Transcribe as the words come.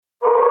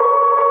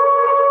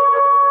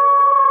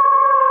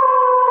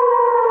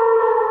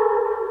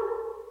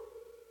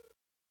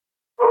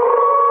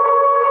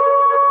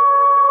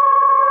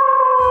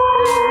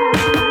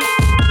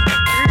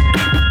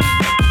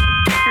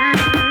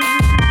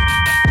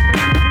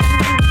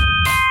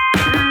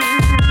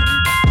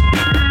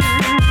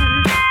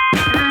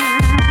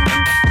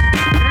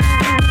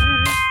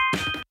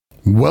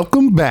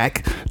welcome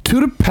back to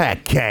the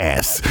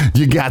Packcast.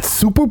 You got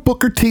Super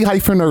Booker T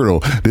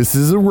 -Ertle. This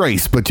is a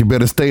race, but you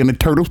better stay in the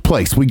turtle's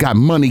place. We got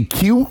Money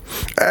Q.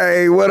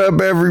 Hey, what up,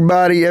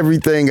 everybody?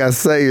 Everything I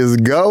say is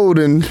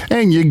golden.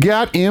 And you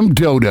got M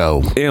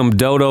Dodo. M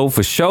Dodo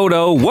for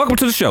Shodo. Welcome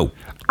to the show.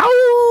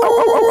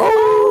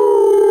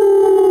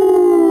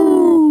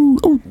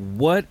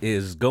 What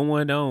is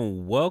going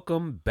on?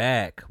 Welcome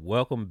back.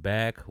 Welcome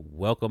back.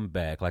 Welcome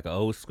back. Like an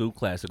old school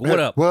classic. What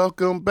up?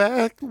 Welcome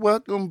back.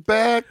 Welcome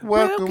back.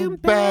 Welcome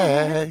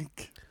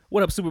back.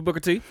 What up, Super Booker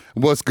T?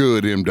 What's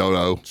good, M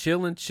Dodo?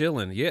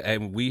 Chilling. Yeah,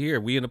 and we here.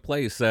 We in the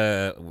place.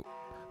 Of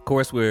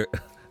course, we're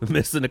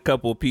missing a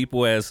couple of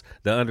people, as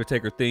the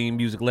Undertaker theme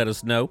music let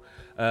us know.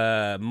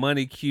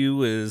 Money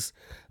Q is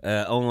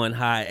on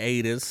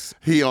hiatus.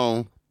 He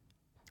on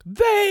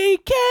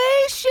Vacation.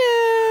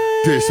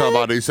 Did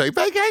somebody say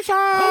vacation?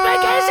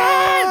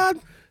 Oh,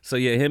 vacation! So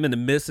yeah, him and the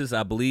missus,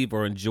 I believe,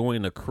 are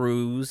enjoying a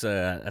cruise.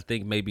 I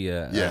think maybe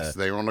yes,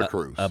 they're on a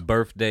cruise. A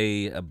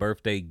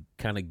birthday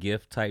kind of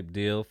gift type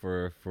deal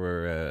for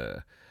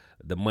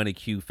the Money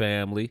Q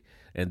family,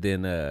 and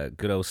then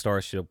good old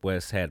Starship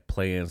West had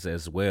plans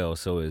as well.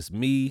 So it's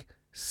me,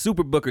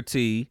 Super Booker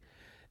T,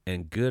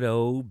 and good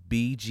old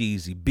B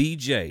Jeezy,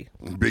 BJ,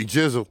 Big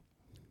Jizzle.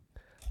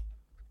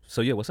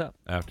 So yeah, what's up?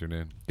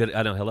 Afternoon. Good.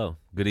 I know. Hello.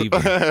 Good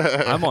evening.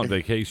 I'm on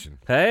vacation.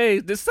 Hey,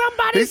 did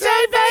somebody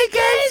say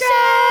vacation?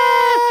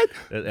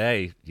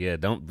 Hey, yeah.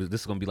 Don't.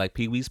 This is gonna be like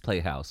Pee Wee's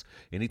Playhouse.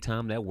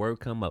 Anytime that word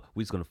come up,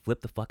 we just gonna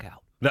flip the fuck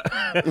out.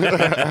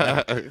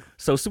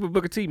 So Super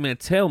Booker T, man,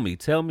 tell me.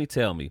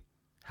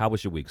 How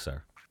was your week,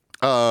 sir?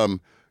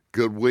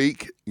 Good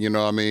week. You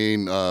know, I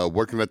mean,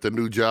 working at the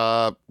new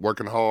job,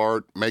 working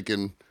hard,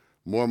 making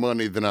more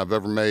money than I've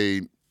ever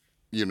made.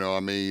 You know, I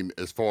mean,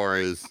 as far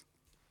as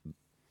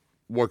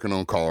working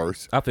on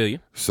cars. I feel you.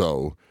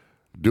 So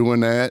doing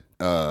that,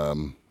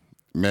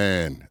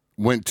 man,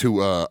 went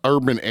to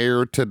Urban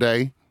Air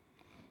today.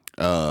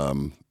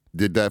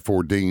 Did that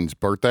for Dean's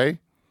birthday.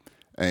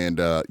 And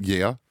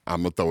yeah,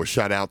 I'm going to throw a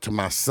shout out to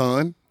my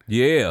son.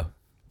 Yeah.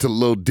 To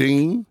little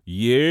Dean.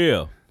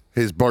 Yeah.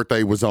 His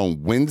birthday was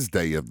on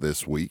Wednesday of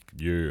this week.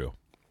 Yeah.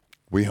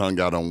 We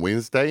hung out on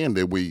Wednesday, and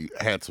then we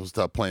had some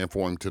stuff planned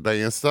for him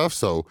today and stuff.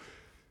 So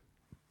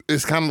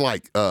it's kind of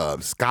like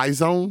Sky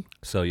Zone.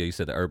 So yeah, you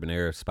said the Urban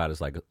Air spot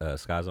is like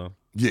Sky Zone.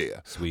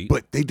 Yeah, sweet.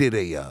 But they did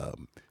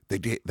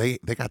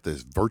they got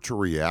this virtual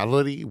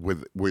reality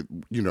with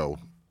you know,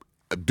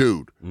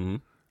 dude. Mm-hmm.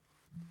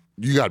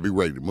 You got to be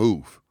ready to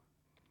move.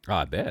 Oh,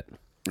 I bet.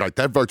 Like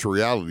that virtual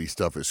reality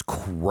stuff is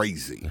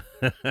crazy.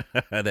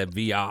 That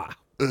VR.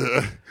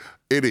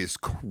 It is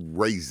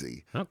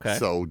crazy. Okay.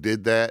 So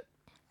did that.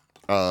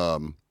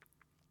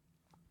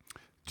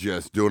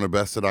 Just doing the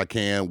best that I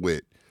can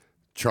with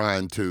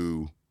trying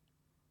to.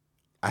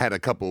 I had a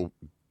couple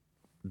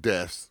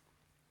deaths.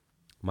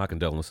 My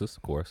condolences,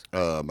 of course.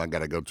 I got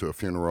to go to a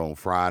funeral on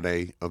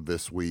Friday of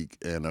this week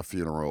and a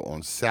funeral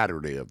on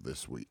Saturday of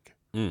this week.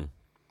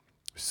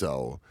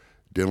 So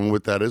dealing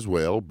with that as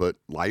well, but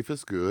life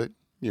is good.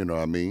 You know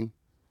what I mean?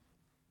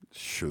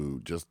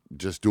 Shoot,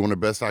 just doing the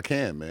best I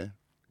can, man.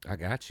 I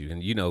got you.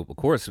 And, you know, of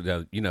course,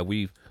 you know,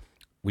 we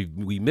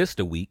missed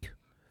a week.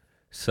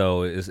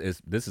 So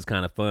this is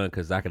kind of fun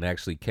because I can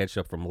actually catch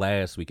up from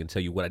last week and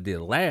tell you what I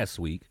did last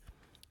week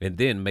and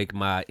then make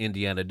my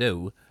Indiana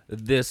do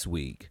this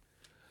week.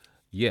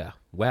 Yeah.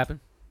 What happened?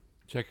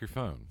 Check your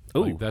phone.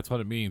 Ooh. Like, that's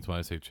what it means when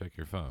I say check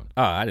your phone.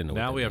 Oh, I didn't know.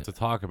 Now we have to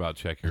talk about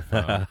check your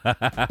phone.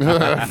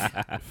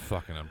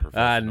 Fucking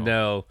unprofessional. I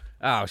know.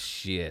 Oh,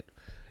 shit.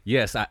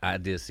 Yes, I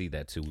did see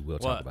that too. We will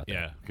talk about that.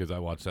 Yeah, because I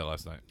watched that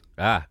last night.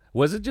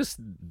 Was it just,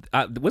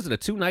 was it a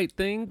 2-night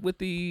thing with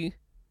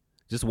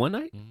just one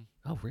night? Mm-hmm.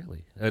 Oh,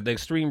 really? The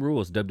Extreme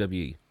Rules,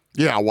 WWE.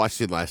 Yeah, I watched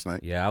it last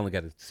night. Yeah, I only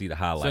got to see the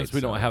highlights. Since we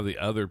don't have the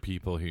other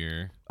people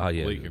here, oh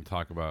yeah, we can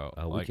talk about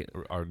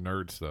our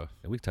nerd stuff.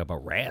 We can talk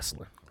about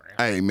wrestling.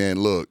 Hey, man,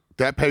 look,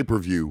 that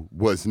pay-per-view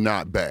was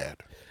not bad.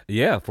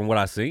 Yeah, from what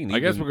I've seen. I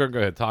guess we're going to go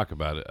ahead and talk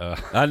about it.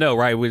 I know,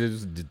 right? We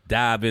just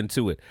dive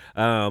into it.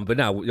 But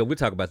now we'll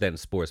talk about that in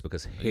sports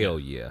because hell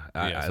yeah.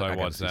 So I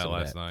watched that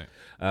last night.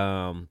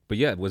 But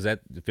yeah, was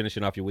that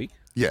finishing off your week?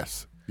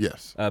 Yes.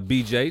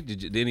 BJ,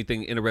 did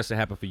anything interesting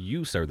happen for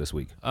you, sir, this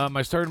week?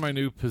 I started my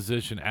new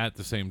position at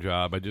the same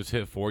job. I just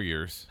hit 4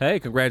 years. Hey,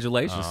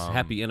 congratulations.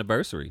 Happy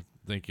anniversary.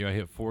 Thank you. I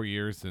hit 4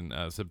 years in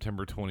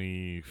September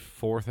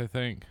 24th, I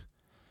think.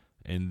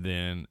 And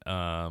then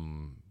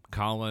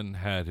Colin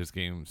had his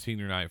game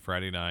senior night,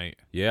 Friday night.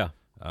 Yeah.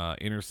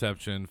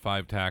 Interception,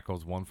 5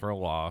 tackles, 1 for a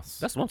loss.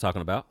 That's what I'm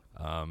talking about.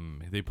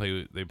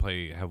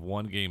 They have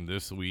one game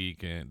this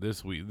week, and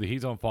this week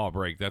he's on fall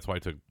break. That's why I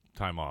took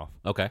time off.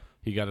 Okay.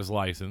 He got his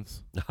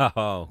license.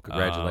 Oh,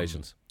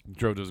 congratulations.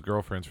 Drove to his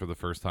girlfriend's for the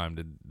first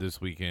time this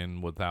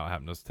weekend without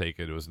having to take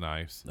it. It was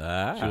nice.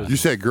 You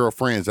said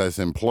girlfriends as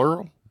in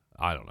plural?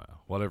 I don't know.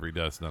 Whatever he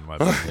does, none of my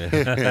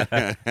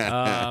business.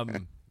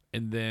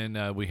 And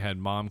then we had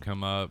mom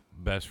come up,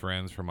 best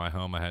friends from my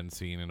home I hadn't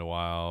seen in a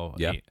while.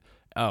 Yeah.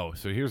 Oh,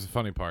 so here's the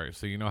funny part.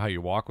 So you know how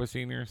you walk with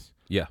seniors?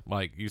 Yeah.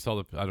 Like you saw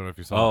I don't know if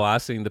you saw. Oh, I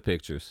seen the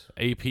pictures.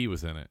 AP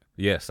was in it.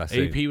 Yes, I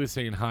see. AP was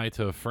saying hi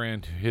to a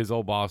friend. His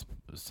old boss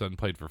son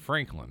played for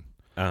Franklin.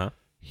 Uh-huh.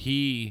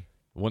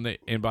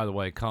 And by the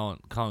way, Colin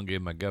gave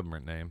him my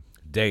government name.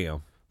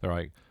 Damn. They're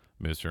like,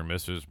 Mr. and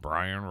Mrs.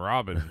 Brian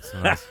Robbins.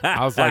 And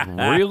I was like,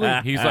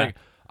 really? He's like,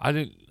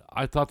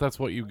 I thought that's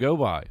what you go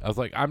by. I was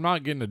like, I'm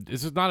not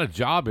this is not a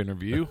job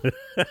interview.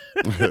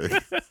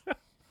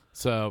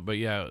 So, but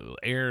yeah,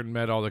 Aaron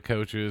met all the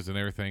coaches and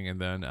everything.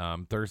 And then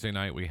Wednesday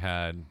night we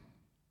had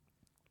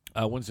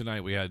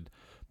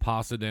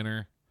pasta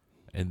dinner.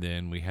 And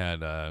then we had,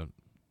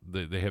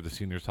 they have the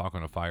seniors talk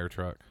on a fire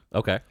truck.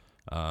 Okay.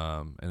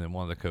 And then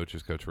one of the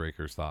coaches, Coach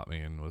Raker, stopped me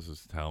and was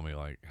just telling me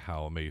like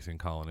how amazing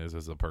Colin is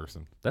as a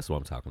person. That's what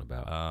I'm talking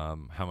about.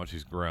 How much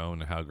he's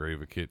grown and how great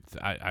of a kid.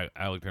 I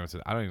looked at him and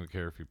said, I don't even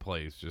care if he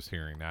plays. Just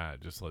hearing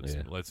that just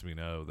lets me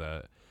know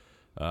that.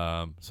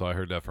 So I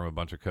heard that from a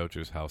bunch of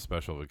coaches how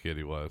special of a kid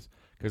he was,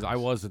 because I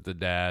wasn't the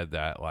dad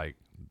that like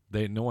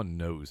no one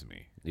knows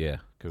me. Yeah.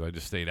 Because I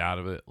just stayed out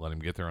of it, let him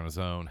get there on his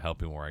own,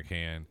 help him where I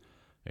can.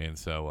 And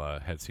so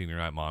had senior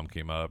night, mom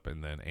came up,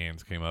 and then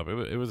Ann's came up.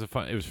 It was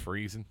it was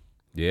freezing.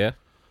 Yeah.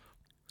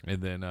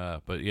 And then,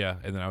 but yeah,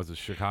 and then I was in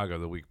Chicago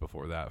the week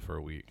before that for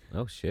a week.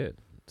 Oh shit.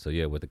 So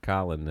yeah, with the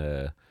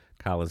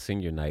Colin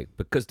senior night,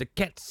 because the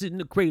cat's in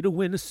the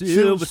cradle in the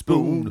silver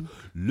spoon,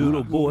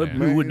 little boy man.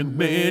 blue and the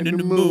man in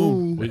the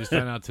moon. We just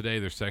found out today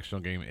their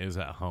sectional game is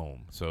at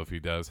home. So if he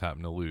does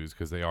happen to lose,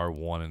 because they are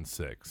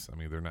 1-6, I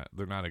mean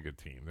they're not a good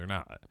team. They're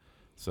not.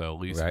 So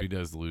at least if he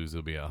does lose,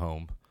 he'll be at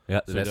home.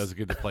 Yeah, so he doesn't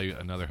get to play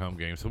another home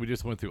game. So we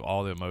just went through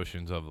all the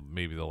emotions of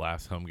maybe the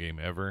last home game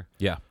ever.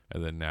 Yeah.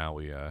 And then now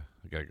we got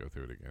to go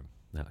through it again.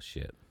 Oh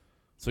shit.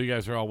 So you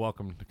guys are all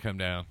welcome to come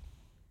down.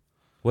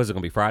 Was it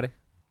gonna be Friday?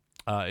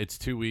 It's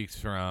 2 weeks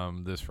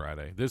from this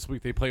Friday. This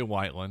week they play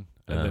Whiteland,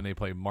 and then they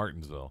play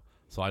Martinsville.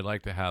 So I'd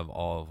like to have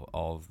all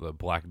of the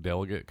black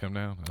delegate come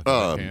down.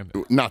 I think I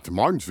can. Not to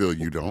Martinsville,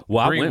 you don't.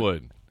 Well,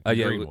 Greenwood.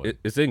 Yeah, Greenwood.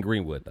 it's in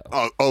Greenwood though.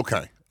 Oh,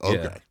 okay.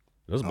 Yeah.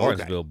 Those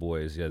Martinsville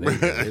boys, yeah,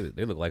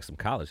 they look like some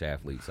college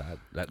athletes.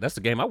 That's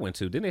the game I went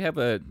to. Didn't they have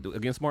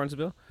against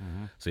Martinsville?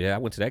 Mm-hmm. So yeah, I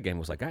went to that game. And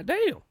was like, God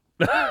damn,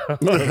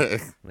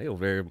 they were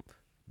very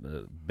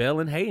Bell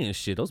and Hay and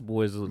shit. Those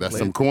boys, that's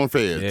some corn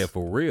feds. Yeah,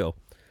 for real.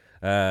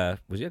 Was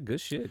yeah,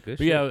 good shit. Good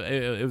shit. Yeah,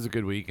 it was a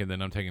good week, and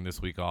then I'm taking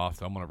this week off,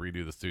 so I'm gonna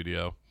redo the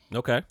studio.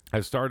 Okay. I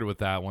started with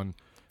that one,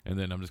 and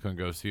then I'm just gonna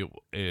go see it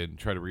and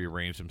try to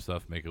rearrange some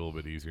stuff, make it a little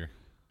bit easier.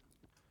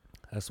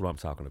 That's what I'm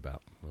talking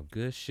about. Well,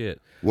 good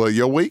shit. Well,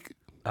 your week?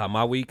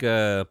 My week,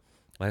 like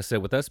I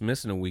said, with us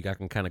missing a week, I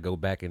can kind of go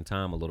back in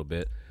time a little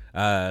bit.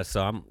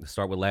 So I'm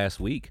start with last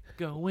week.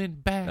 Going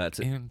back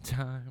in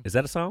time. Is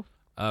that a song?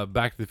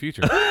 Back to the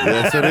Future.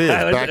 Yes, it is.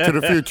 Back to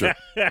the Future.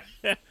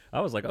 I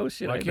was like, oh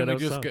shit! Why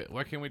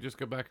can't we just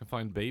go back and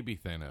find Baby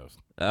Thanos?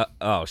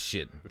 Oh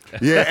shit!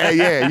 Yeah.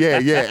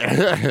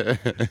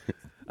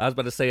 I was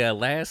about to say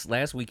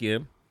last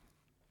weekend,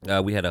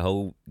 we had a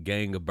whole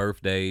gang of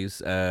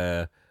birthdays,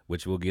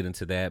 which we'll get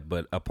into that.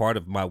 But a part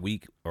of my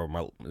week, or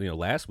my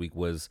last week,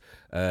 was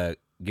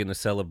getting to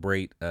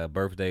celebrate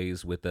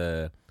birthdays with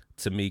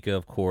Tamika,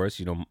 of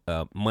course.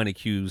 Money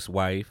Q's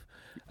wife.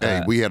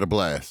 Hey, we had a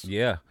blast.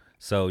 Yeah.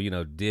 So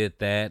did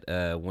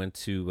that. Went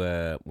to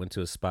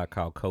a spot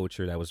called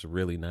Culture. That was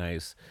really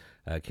nice.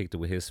 Kicked it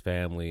with his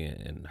family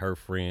and her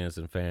friends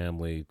and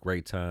family.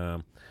 Great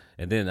time.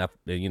 And then I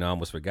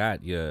almost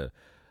forgot. Yeah,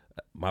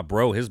 my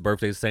bro, his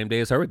birthday's the same day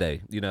as her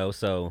day.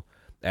 So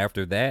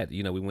after that,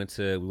 we went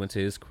to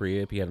his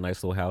crib. He had a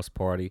nice little house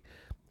party.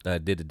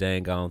 Did the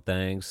dang on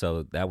thing.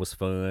 So that was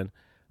fun.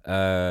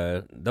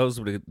 Those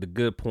were the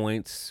good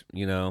points.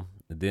 And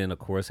then of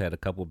course had a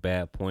couple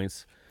bad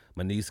points.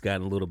 My niece got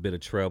in a little bit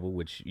of trouble,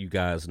 which you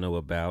guys know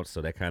about,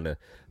 so that kind of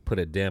put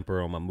a damper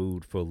on my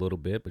mood for a little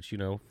bit. But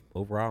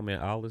overall,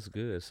 man, all is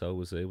good. So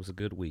it was a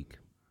good week.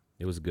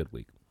 It was a good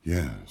week.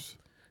 Yes.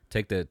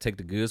 Take the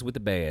goods with the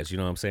bads. You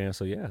know what I'm saying?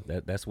 So yeah,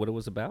 that's what it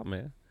was about,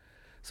 man.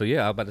 So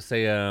yeah, I was about to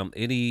say,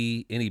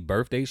 any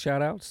birthday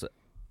shout outs?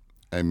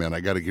 Hey man, I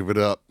got to give it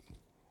up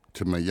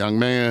to my young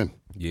man.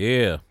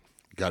 Yeah.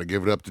 Got to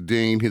give it up to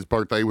Dean. His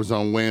birthday was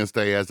on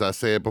Wednesday, as I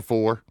said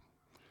before.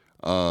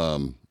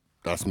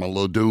 That's my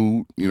little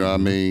dude, you know what I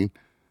mean?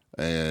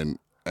 And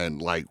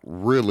like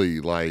really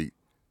like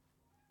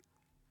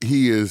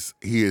he is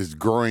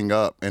growing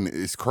up, and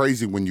it's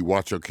crazy when you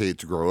watch your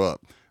kids grow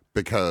up,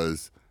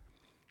 because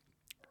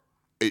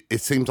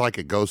it seems like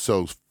it goes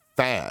so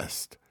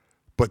fast,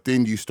 but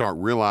then you start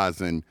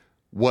realizing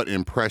what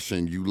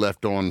impression you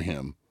left on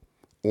him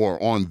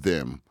or on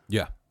them.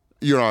 Yeah.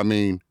 You know what I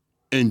mean?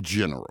 In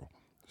general.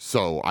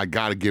 So I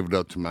got to give it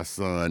up to my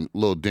son,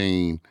 Lil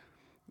Dean.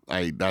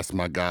 Hey, that's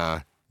my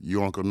guy.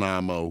 You Uncle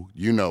Namo,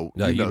 you know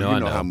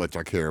how much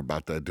I care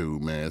about that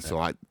dude, man. So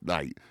I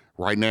like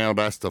right now,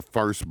 that's the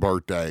first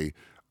birthday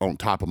on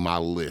top of my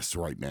list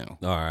right now.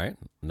 All right,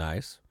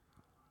 nice.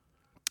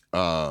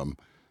 I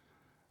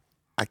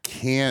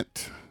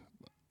can't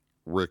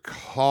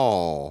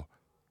recall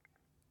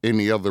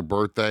any other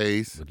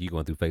birthdays. Look, you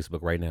going through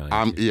Facebook right now?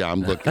 I'm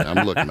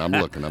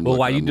looking. Well,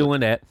 while you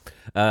doing that,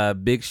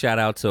 big shout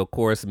out to, of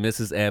course,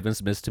 Mrs.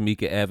 Evans, Miss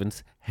Tamika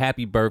Evans.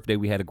 Happy birthday!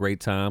 We had a great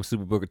time.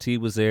 Super Booker T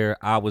was there.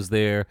 I was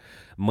there.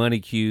 Money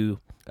Q.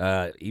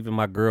 Even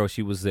my girl,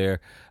 she was there.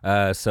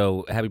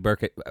 So happy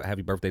birthday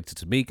to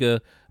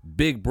Tamika.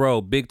 Big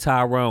bro, big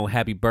Tyrone,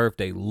 happy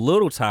birthday.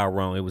 Little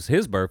Tyrone, it was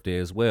his birthday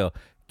as well.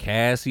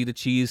 Cassie, the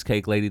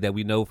cheesecake lady that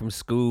we know from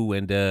school,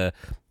 and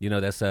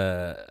that's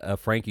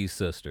Frankie's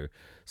sister.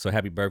 So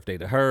happy birthday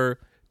to her.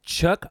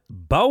 Chuck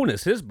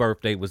Bonus, his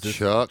birthday was this.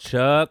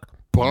 Chuck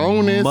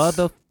Bonus,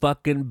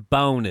 motherfucking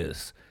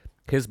Bonus.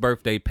 His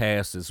birthday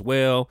passed as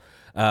well.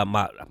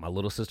 My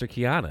little sister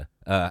Kiana.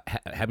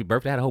 Happy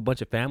birthday. I had a whole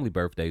bunch of family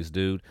birthdays,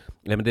 dude.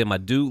 And then my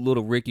dude,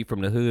 little Ricky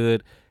from the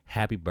hood,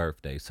 happy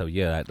birthday. So,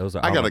 yeah, those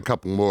are I got a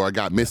couple more. I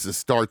got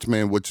Mrs.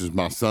 Starchman, which is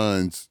my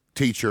son's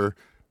teacher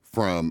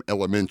from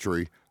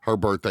elementary. Her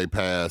birthday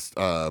passed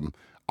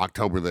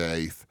October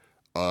the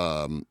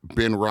 8th.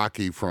 Ben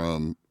Rocky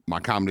from my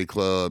comedy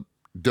club.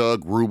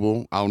 Doug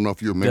Rubel. I don't know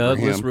if you remember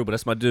him. Doug Rubel.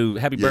 That's my dude.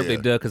 Happy birthday,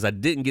 Doug, because I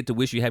didn't get to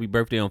wish you happy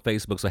birthday on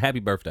Facebook. So,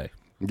 happy birthday.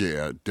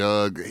 Yeah,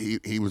 Doug,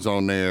 he was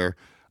on there.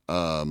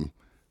 Tom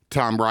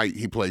Wright,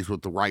 he plays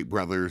with the Wright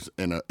brothers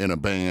in a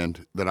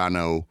band that I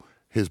know.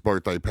 His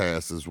birthday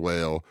passed as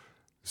well.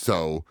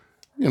 So,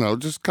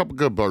 just a couple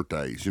good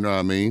birthdays, you know what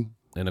I mean?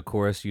 And of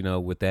course,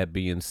 with that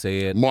being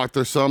said,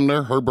 Martha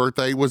Sumner, her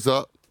birthday was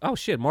up. Oh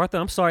shit, Martha,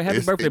 I'm sorry.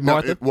 Happy birthday,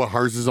 Martha.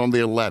 Hers is on the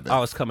 11th.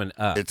 Oh, it's coming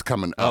up. It's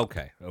coming up.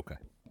 Okay.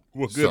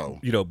 Well, good.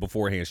 So,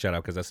 beforehand shout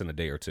out because that's in a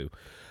day or two.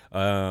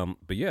 But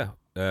yeah,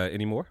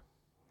 any more?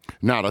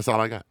 No, that's all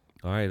I got.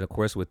 All right. Of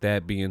course, with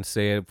that being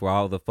said, for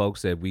all the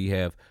folks that we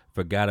have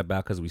forgot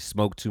about because we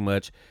smoked too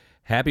much,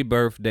 happy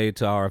birthday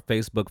to our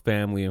Facebook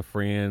family and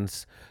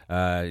friends.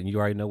 And you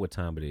already know what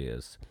time it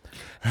is.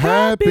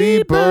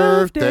 Happy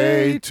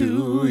birthday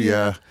to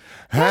ya.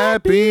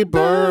 Happy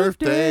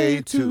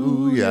birthday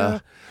to ya.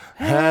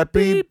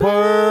 Happy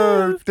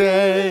birthday.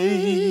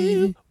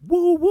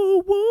 Woo,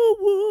 woo, woo,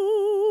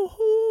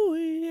 woo,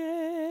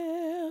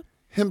 yeah.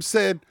 Him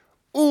said,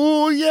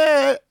 ooh,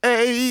 yeah,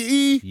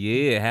 ay.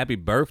 Yeah, happy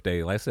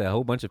birthday. Like I said, a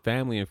whole bunch of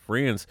family and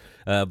friends.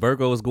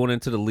 Virgo is going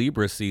into the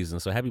Libra season,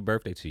 so happy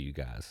birthday to you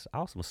guys.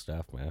 Awesome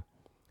stuff, man.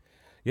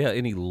 Yeah,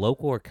 any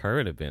local or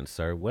current events,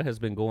 sir? What has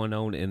been going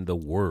on in the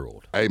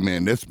world? Hey,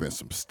 man, there's been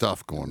some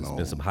stuff going on.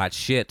 Been some hot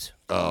shit.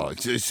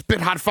 It's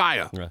spit hot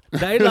fire.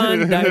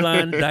 Dylan,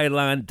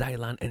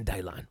 and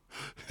Dylan.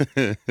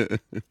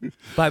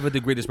 5 of the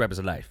greatest rappers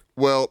alive.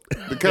 Well,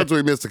 because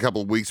we missed a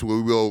couple of weeks,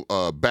 we will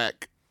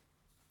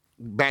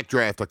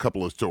backdraft a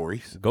couple of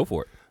stories. Go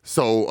for it.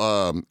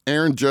 So,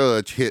 Aaron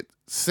Judge hit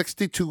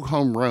 62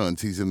 home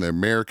runs. He's in the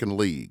American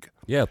League.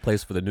 Yeah,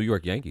 plays for the New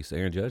York Yankees.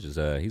 Aaron Judge is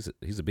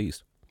he's a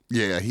beast.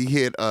 Yeah, he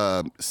hit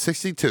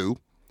 62,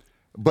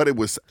 but it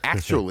was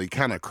actually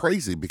kind of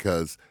crazy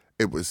because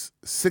it was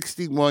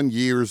 61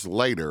 years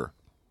later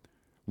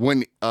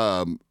when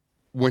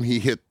he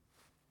hit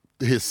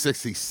his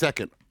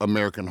 62nd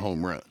American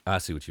home run. I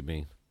see what you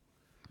mean.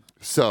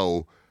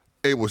 So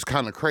it was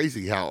kind of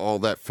crazy how all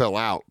that fell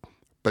out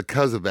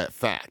because of that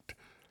fact.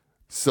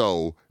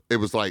 So it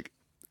was like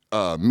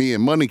me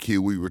and Money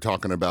Q, we were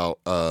talking about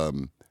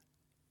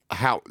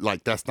how,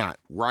 like, that's not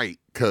right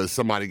because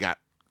somebody got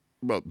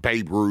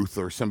Babe Ruth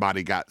or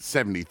somebody got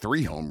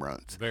 73 home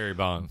runs. Barry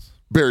Bonds.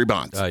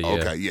 Yeah.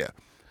 Okay, yeah.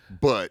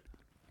 But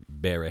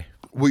Barry.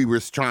 We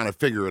was trying to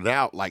figure it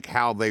out, like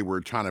how they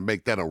were trying to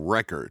make that a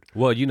record.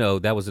 Well,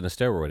 that was in the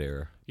steroid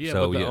era. Yeah,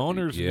 so, but the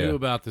owners knew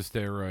about the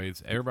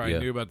steroids. Everybody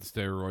knew about the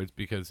steroids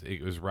because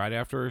it was right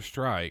after a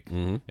strike.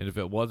 Mm-hmm. And if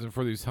it wasn't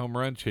for these home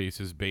run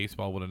chases,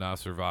 baseball would have not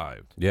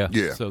survived.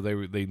 Yeah. So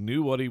they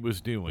knew what he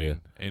was doing. Yeah.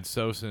 And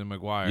Sosa and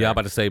McGuire. Yeah, I'm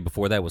about to say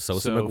before that was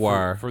Sosa and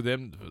McGuire. For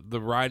them, the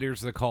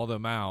writers that called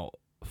them out,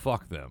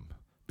 fuck them.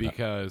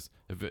 Because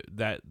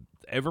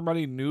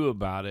everybody knew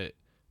about it.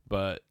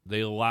 But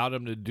they allowed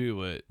him to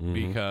do it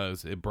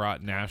because it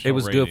brought national. It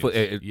was ratings. Good for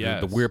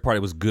the weird part.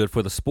 It was good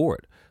for the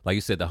sport, like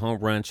you said. The home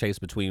run chase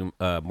between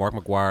Mark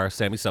McGuire,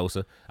 Sammy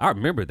Sosa. I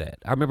remember that.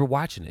 I remember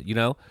watching it.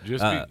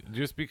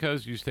 Just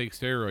because you take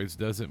steroids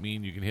doesn't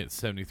mean you can hit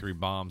 73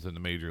 bombs in the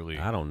major league.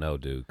 I don't know,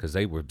 dude, because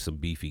they were some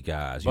beefy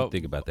guys. You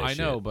think about that. I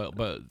know,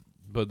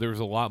 but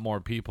there's a lot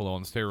more people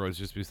on steroids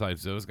just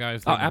besides those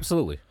guys. Oh,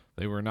 absolutely.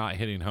 They were not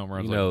hitting home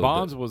runs.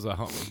 Bonds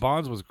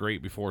was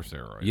great before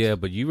steroids. Yeah,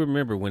 but you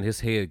remember when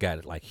his head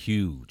got like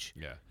huge.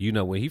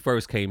 Yeah. When he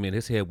first came in,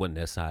 his head wasn't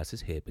that size.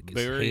 His head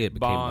became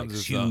like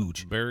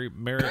huge. Barry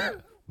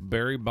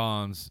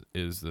Bonds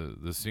is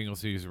the single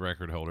season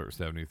record holder at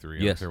 73.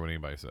 I don't care what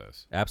anybody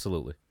says.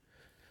 Absolutely.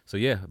 So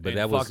yeah, but and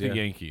that fuck was the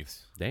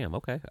Yankees. Damn.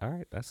 Okay. All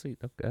right. I see.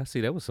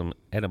 There was some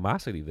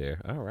animosity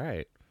there. All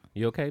right.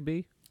 You okay,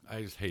 B?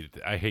 I just hate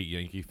it. I hate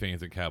Yankee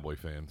fans and Cowboy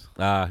fans.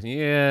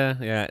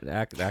 Yeah.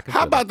 I can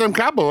How about them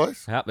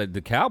Cowboys?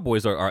 The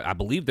Cowboys are, I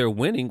believe, they're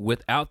winning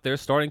without their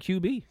starting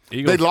QB.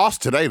 They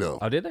lost today, though.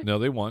 Oh, did they? No,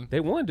 they won. They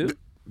won, dude.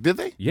 Did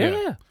they?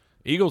 Yeah.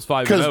 Eagles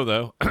 5-0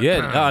 though.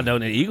 Yeah, no,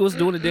 the Eagles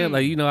doing it damn.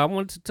 Like, I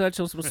wanted to touch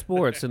on some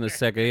sports in a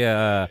second.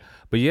 Yeah,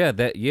 but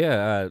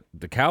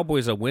the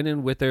Cowboys are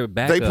winning with their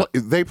backup.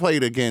 They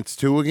played against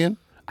two again.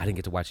 I didn't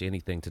get to watch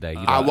anything today.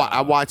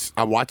 I watched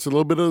a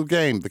little bit of the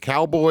game. The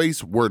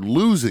Cowboys were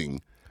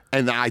losing,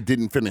 and I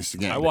didn't finish the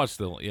game. I watched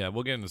we'll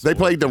get into. They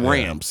played the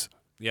Rams.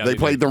 Yeah, they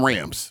played the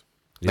Rams.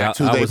 Yeah, That's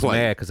who I they was played.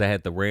 mad because I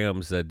had the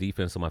Rams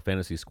defense on my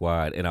fantasy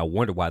squad, and I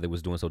wondered why they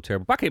was doing so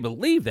terrible. But I can't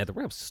believe that the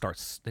Rams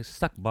they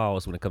suck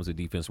balls when it comes to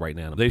defense right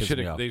now. They should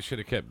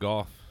have kept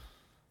Goff.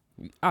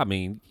 I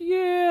mean,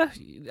 yeah,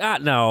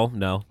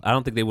 no, I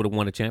don't think they would have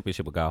won a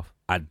championship with Goff.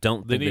 I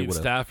don't think they need would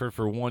have. Stafford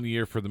for 1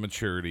 year for the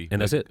maturity,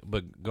 And that's it.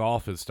 But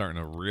Goff is starting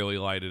to really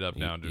light it up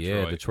now in Detroit.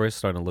 Yeah, Detroit's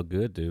starting to look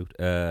good, dude.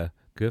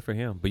 Good for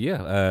him. But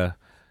yeah,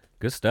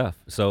 good stuff.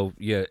 So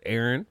yeah,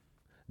 Aaron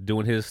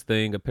doing his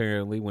thing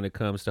apparently when it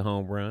comes to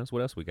home runs.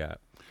 What else we got?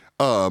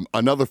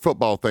 Another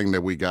football thing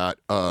that we got.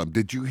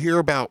 Did you hear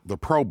about the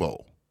Pro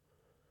Bowl?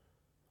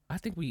 I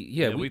think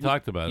we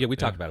talked about it. Yeah, we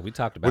talked about it. We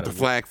talked about With it the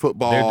flag They're doing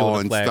football the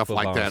and flag stuff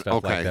football like and that.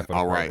 stuff like Okay, that for the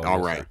all Pro right, Bowl, all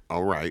yes, right, sir.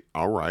 all right,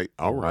 all right,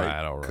 all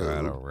right, All Cool.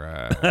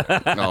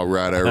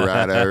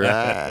 right. all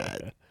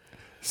right.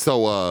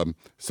 So,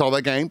 saw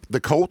that game. The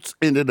Colts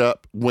ended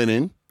up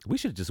winning. We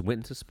should have just went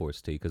into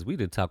sports, T, because we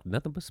didn't talk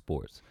nothing but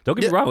sports. Don't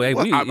get me wrong. Hey,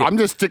 Well, I'm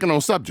just sticking on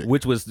subject.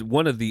 which was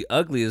one of the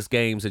ugliest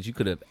games that you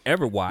could have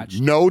ever watched.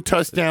 No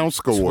touchdown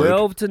scored.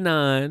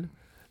 12-9.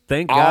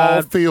 Thank all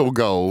God field for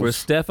goals.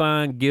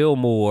 Stephon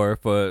Gilmore.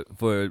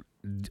 For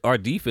our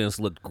defense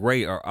looked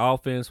great. Our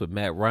offense with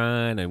Matt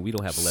Ryan, and we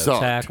don't have a left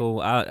Sucked.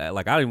 tackle. I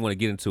don't even want to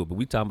get into it, but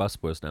we talking about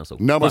sports now. So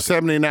Number fuck it.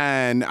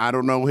 79, I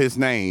don't know his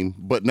name,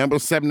 but number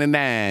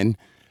 79,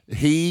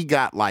 he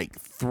got like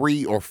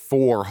 3 or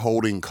 4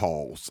 holding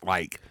calls.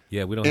 Like,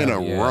 Yeah, we don't in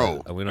have a yeah,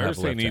 row. We don't have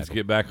a Irsay left needs to tackle.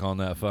 get back on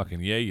that fucking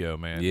yayo,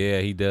 man. Yeah,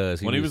 he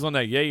does. When he was on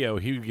that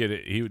yayo, he would get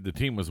it. The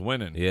team was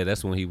winning. Yeah,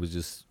 that's when he was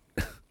just.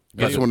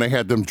 That's when they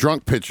had them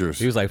drunk pictures.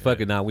 He was like, "Fuck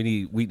it, now we."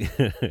 He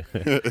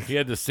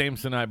had the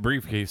Samsonite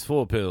briefcase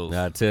full of pills.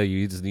 I tell you,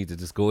 you just need to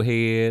just go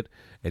ahead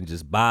and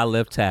just buy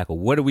left tackle.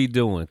 What are we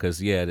doing? Because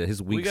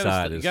his weak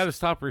side You is. got to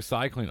stop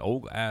recycling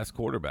old ass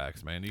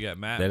quarterbacks, man. You got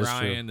Matt That is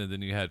Ryan, and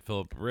then you had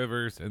Phillip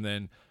Rivers, and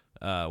then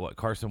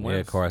Carson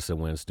Wentz. Yeah, Carson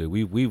Wentz, dude.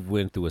 We've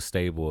went through a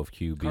stable of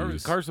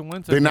QBs. Carson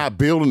Wentz. They're not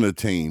building a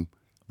team.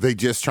 They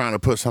just trying to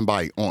put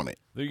somebody on it.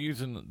 They're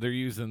using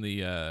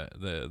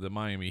the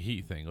Miami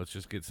Heat thing. Let's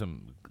just get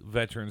some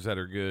veterans that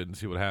are good and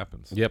see what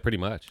happens. Yeah, pretty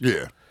much.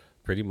 Yeah.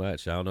 Pretty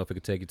much. I don't know if it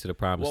could take you to the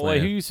promised Well,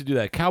 land. who used to do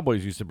that?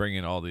 Cowboys used to bring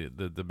in all the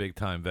big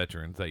time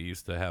veterans that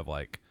used to have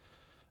like.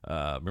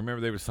 Remember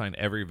they would sign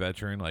every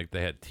veteran. Like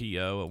they had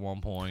T.O. at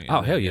one point. Oh,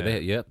 and hell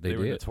then yeah. They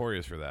were did.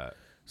 notorious for that.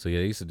 So yeah,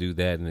 they used to do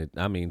that,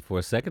 and for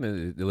a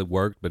second it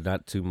worked, but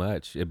not too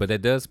much. But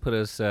that does put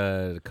us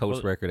the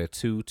coach record at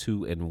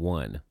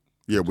 2-2-1.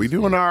 Yeah, we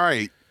doing all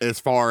right as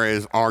far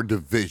as our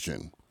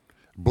division.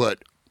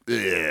 But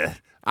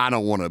I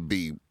don't want to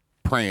be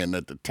praying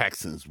that the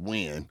Texans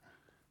win.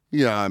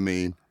 You know what I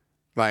mean?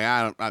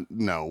 Like,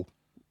 no.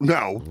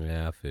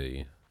 Yeah, I feel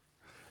you.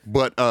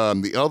 But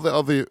the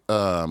other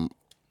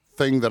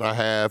thing that I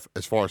have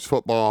as far as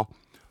football,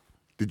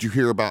 did you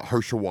hear about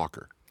Herschel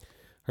Walker?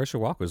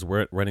 Herschel Walker's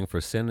running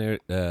for senator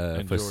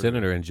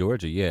senator in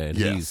Georgia. Yeah, and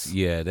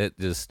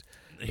Yes.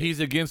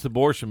 He's against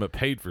abortion, but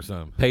paid for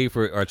some. Try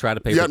to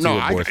pay for two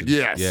abortions.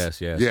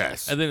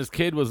 Yes. And then his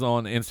kid was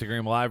on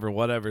Instagram Live or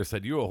whatever,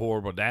 said, "You're a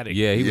horrible daddy."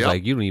 Yeah, he was Yep.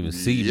 like, "You don't even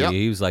see Yep.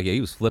 me." He was like,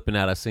 he was flipping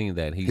out. I seen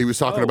that. He was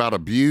talking about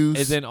abuse.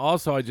 And then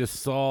also, I just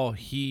saw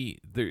it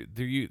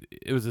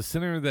was a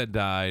senator that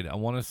died. I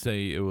want to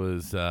say it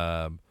was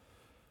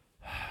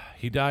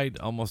he died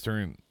almost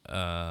during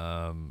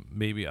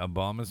maybe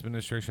Obama's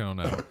administration. I don't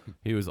know.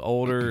 He was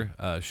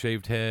older,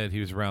 shaved head. He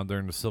was around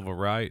during the civil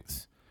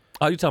rights.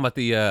 Oh, you talking about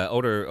the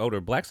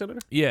older black senator?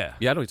 Yeah.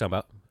 Yeah, I know what you're talking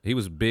about. He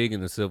was big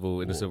in the civil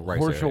rights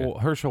area.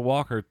 Herschel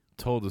Walker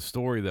told a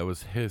story that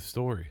was his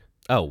story.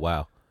 Oh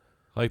wow.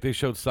 Like they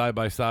showed side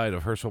by side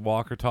of Herschel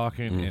Walker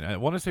talking, and I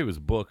want to say it was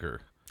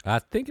Booker. I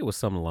think it was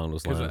something along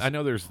those Because lines. I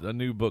know there's a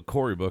new book,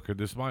 Cory Booker.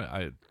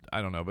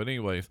 I don't know, but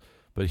anyways,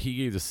 but he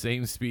gave the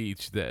same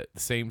speech, that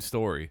same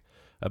story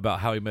about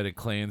how he met a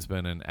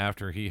Klansman, and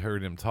after he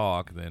heard him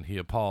talk, then he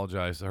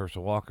apologized to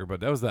Herschel Walker.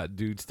 But that was that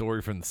dude's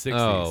story from the 60s.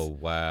 Oh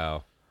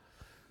wow.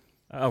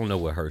 I don't know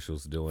what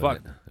Herschel's doing.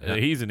 Fuck,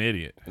 he's an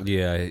idiot.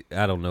 Yeah,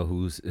 I don't know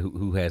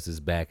who has his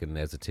backing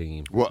as a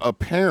team. Well,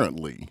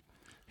 apparently,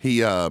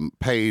 he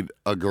paid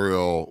a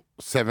girl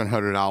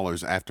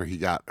 $700 after he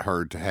got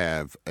her to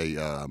have a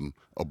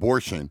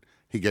abortion.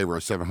 He gave her a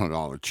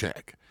 $700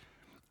 check,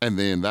 and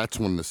then that's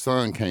when the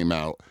son came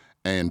out,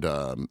 and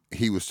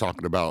he was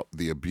talking about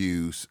the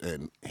abuse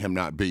and him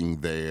not being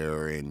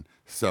there and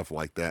stuff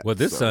like that. Well,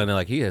 this So- son,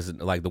 like he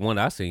hasn't, like the one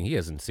I seen, he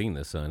hasn't seen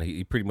this son.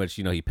 He pretty much,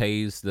 he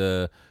pays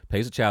the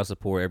child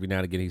support every now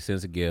and again. He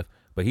sends a gift,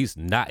 but he's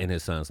not in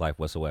his son's life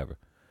whatsoever.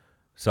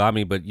 So I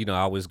mean, but I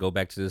always go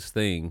back to this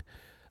thing.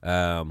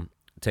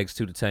 Takes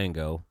two to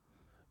tango,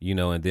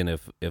 and then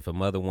if a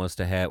mother wants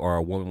to have or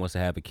a woman wants to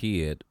have a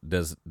kid,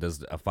 does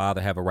a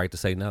father have a right to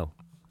say no?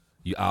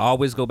 I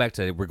always go back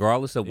to it,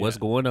 regardless of what's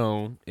going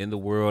on in the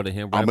world and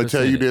him. I'm gonna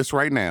tell you this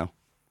right now.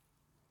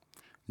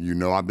 You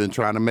know, I've been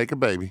trying to make a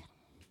baby.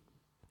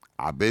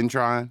 I've been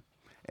trying,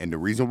 and the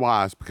reason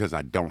why is because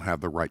I don't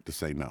have the right to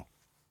say no.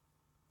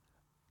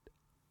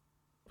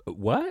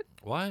 What?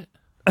 What?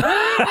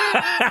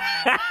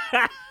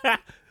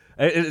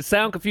 It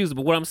sounds confusing,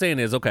 but what I'm saying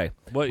is, okay.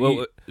 What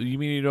you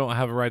mean you don't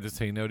have a right to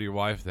say no to your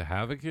wife to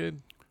have a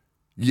kid?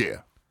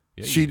 Yeah.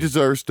 Yeah, she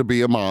deserves to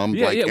be a mom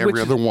like every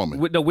other woman.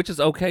 Which is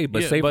okay,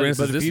 but say, for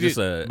instance, this is just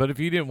a... But if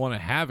you didn't want to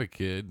have a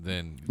kid,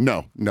 then...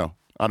 No.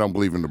 I don't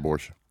believe in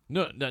abortion.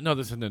 No,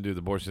 this has nothing to do with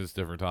abortion. It's a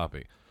different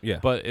topic. Yeah.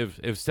 But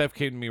if Steph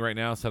came to me right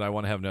now and said, I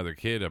want to have another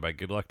kid, I'd be like,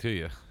 good luck to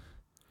you.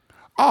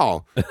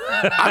 Oh,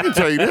 I can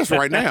tell you this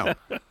right now.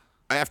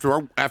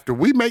 After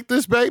we make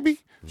this baby,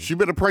 she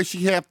better pray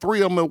she have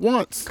 3 of them at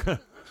once.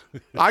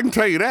 I can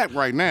tell you that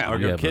right now. Or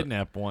go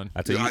kidnap one.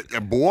 I tell you,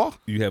 boy,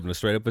 you having a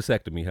straight up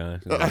vasectomy,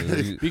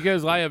 huh?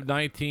 Because I have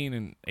 19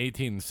 and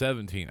 18 and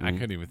 17. I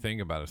couldn't even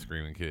think about a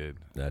screaming kid.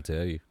 I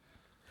tell you.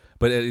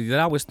 But it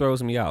always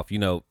throws me off,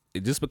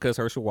 just because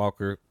Herschel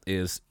Walker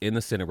is in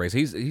the Senate race.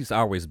 He's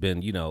always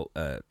been,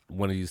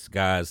 one of these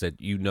guys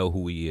that you know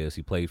who he is.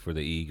 He played for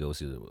the Eagles.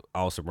 He's an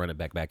awesome running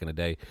back in the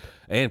day,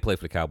 and played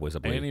for the Cowboys, I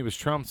believe. And he was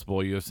Trump's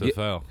boy,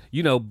 USFL.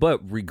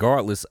 But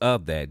regardless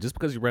of that, just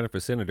because you're running for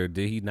senator,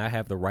 did he not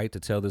have the right to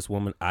tell this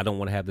woman, I don't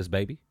want to have this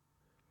baby?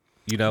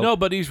 No,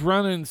 but he's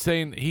running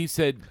saying, he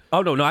said...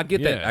 Oh, no, I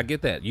get that. I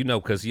get that.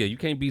 Because, you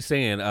can't be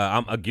saying,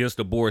 I'm against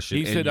abortion,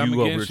 he said,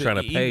 you over trying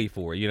to pay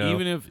for it,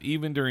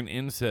 Even during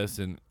incest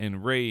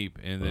and rape,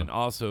 and then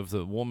also if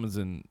the woman's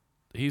in...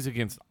 He's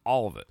against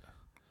all of it.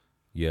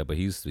 Yeah, but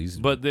he's...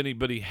 But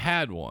he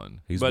had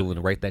one. He's willing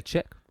to write that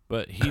check.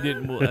 But he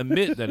didn't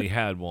admit that he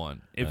had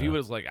one. If he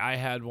was like, I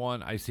had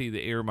one, I see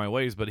the error of my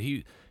ways, but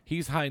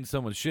he's hiding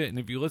so much shit. And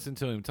if you listen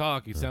to him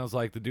talk, he sounds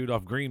like the dude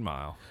off Green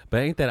Mile. But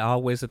ain't that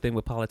always the thing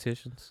with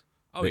politicians?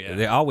 Oh, yeah.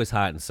 They're always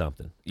hiding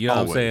something. You know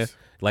what I'm saying?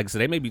 Like I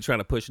said, they may be trying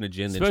to push an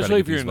agenda. Especially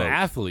and if you're an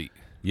athlete.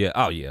 Yeah.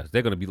 Oh, yeah.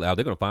 They're going to be loud.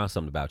 They're going to find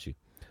something about you.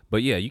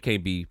 But, yeah, you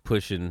can't be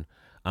pushing,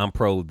 I'm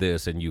pro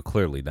this, and you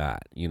clearly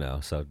not.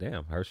 So,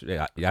 damn.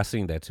 Herschel. I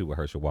seen that, too, with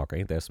Herschel Walker.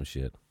 Ain't that some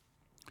shit?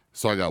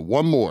 So I got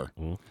one more.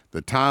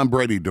 The Tom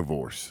Brady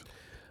divorce.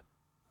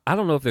 I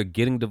don't know if they're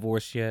getting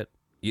divorced yet.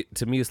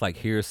 To me, it's like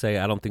hearsay.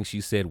 I don't think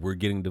she said we're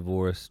getting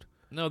divorced.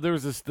 No, there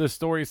was the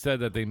story said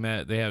that they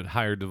met. They had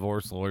hired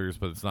divorce lawyers,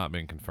 but it's not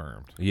been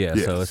confirmed. Yeah,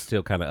 yes. So it's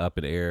still kind of up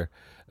in the air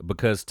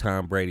because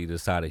Tom Brady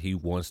decided he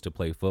wants to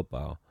play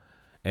football,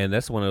 and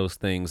that's one of those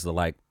things that,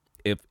 like,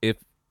 if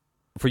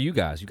for you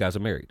guys are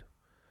married,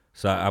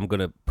 so I'm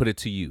gonna put it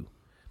to you.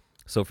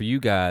 So for you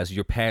guys,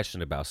 you're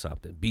passionate about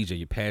something. BJ,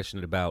 you're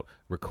passionate about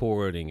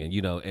recording and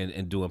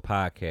and doing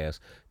podcasts.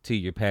 T,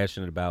 you're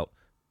passionate about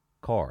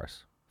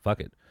cars. Fuck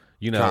it.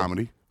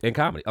 Comedy. And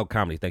comedy. Oh,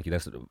 comedy. Thank you.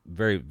 That's a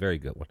very, very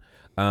good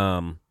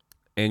one.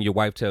 And your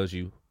wife tells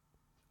you,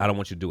 I don't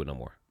want you to do it no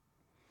more.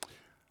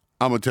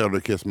 I'm going to tell her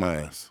to kiss my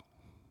ass.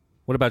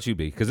 What about you,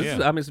 B? Because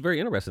it's a very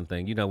interesting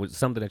thing. It's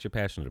something that you're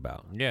passionate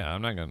about. Yeah,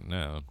 I'm not going to,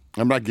 no.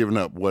 I'm not giving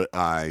up what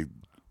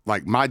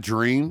my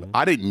dream.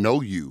 I didn't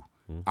know you.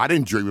 I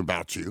didn't dream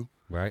about you.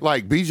 Right.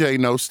 Like BJ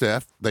knows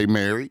Steph. They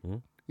married.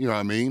 You know what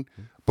I mean?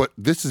 But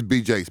this is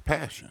BJ's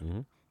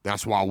passion.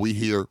 That's why we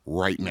here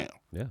right now.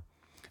 Yeah.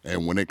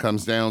 And when it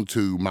comes down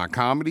to my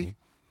comedy,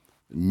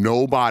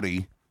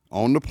 nobody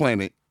on the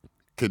planet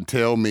can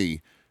tell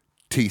me,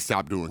 T,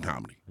 stop doing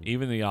comedy.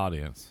 Even the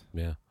audience.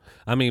 Yeah.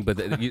 I mean, but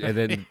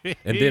and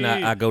then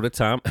I go to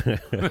Tom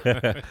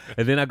and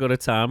then I go to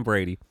Tom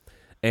Brady.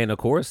 And of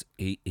course,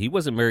 he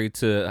wasn't married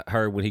to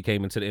her when he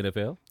came into the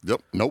NFL.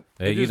 Yep. Nope.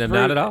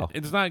 Not at all.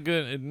 It's not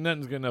good.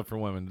 Nothing's good enough for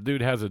women. The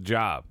dude has a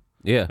job.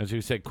 Yeah. And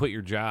she said, quit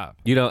your job.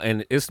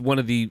 And it's one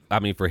of the,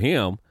 for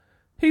him,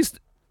 he's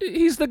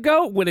the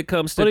GOAT when it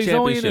comes to championships. But he's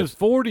only in his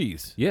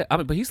 40s. Yeah,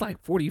 but he's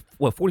like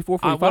 44,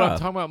 45. What I'm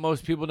talking about,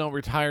 most people don't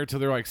retire till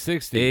they're like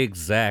 60.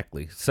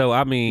 Exactly. So,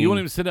 you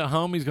want him to sit at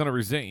home, he's going to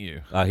resent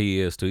you.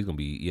 He is, too. He's going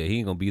to be, he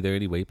ain't going to be there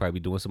anyway. He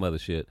probably doing some other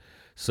shit.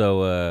 So,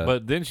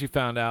 but then she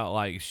found out,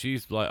 like,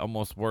 she's like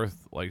almost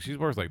worth, like, she's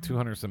worth like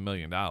 $200 some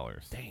million. Damn.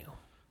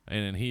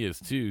 And then he is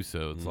too,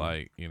 so it's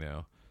like,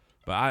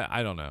 but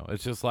I don't know.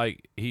 It's just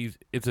like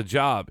it's a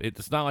job.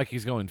 It's not like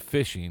he's going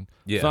fishing.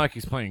 Yeah. It's not like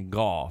he's playing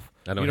golf.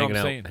 I know,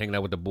 hanging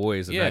out with the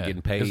boys and not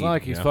getting paid. It's not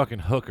like he's fucking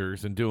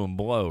hookers and doing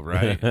blow,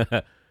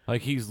 right?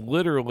 Like he's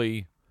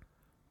literally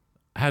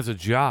has a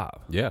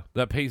job. Yeah.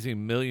 That pays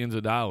him millions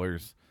of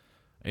dollars.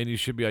 And you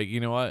should be like, you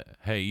know what?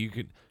 Hey, he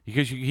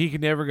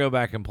could never go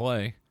back and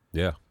play.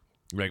 Yeah.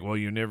 Like, well,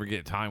 you never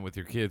get time with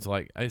your kids.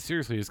 Like,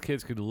 seriously, his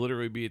kids could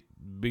literally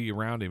be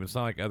around him. It's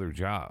not like other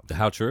jobs.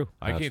 How true?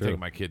 I can't take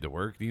my kid to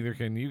work. Neither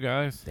can you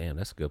guys. Damn,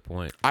 that's a good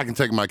point. I can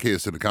take my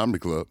kids to the comedy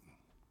club.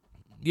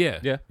 Yeah.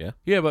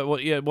 Yeah. But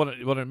what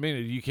I mean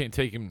is you can't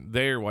take him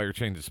there while you're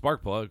changing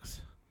spark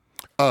plugs.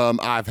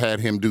 I've had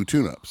him do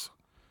tune-ups.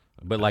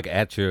 But like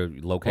at your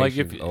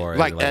location if- or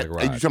Like, like at, a you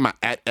garage. talking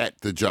about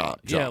at the job?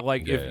 Yeah, job.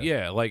 like Yeah.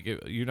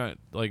 if you're not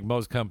like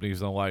most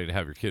companies don't allow you to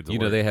have your kids. At You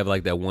know, work. they have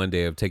like that one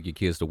day of take your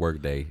kids to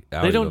work day.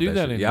 I They don't know do if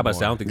that shit- Yeah, I'm about to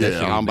say, I don't think that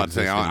shit Yeah, I'm even about to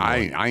say exists I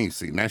anymore. ain't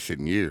seen that shit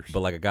in years. But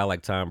like a guy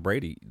like Tom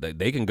Brady,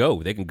 they can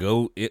go. They can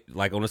go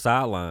like on the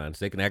sidelines.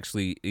 They can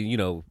actually,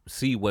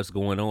 see what's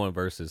going on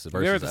versus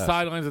They're at the us.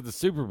 sidelines at the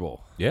Super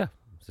Bowl. Yeah,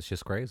 it's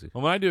just crazy.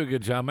 Well, when I do a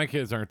good job, my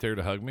kids aren't there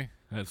to hug me.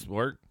 That's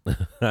work.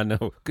 I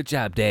know. Good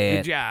job,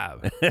 Good Dad.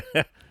 job.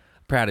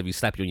 Proud of you.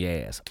 Slap you on your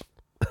ass.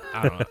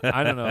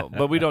 I don't know,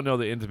 but we don't know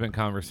the intimate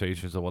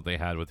conversations of what they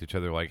had with each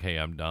other. Like, hey,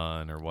 I'm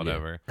done or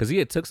whatever. Because he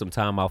had took some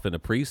time off in the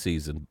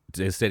preseason.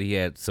 They said he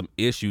had some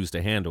issues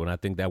to handle, and I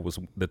think that was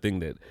the thing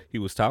that he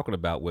was talking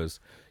about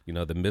was,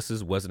 the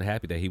missus wasn't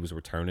happy that he was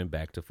returning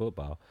back to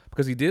football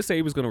because he did say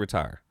he was going to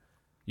retire.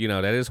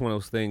 That is one of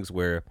those things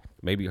where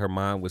maybe her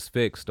mind was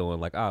fixed on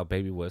like, oh,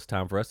 baby, well, it's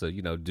time for us to,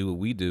 do what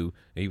we do.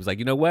 And he was like,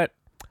 you know what?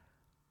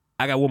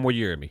 I got one more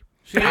year in me.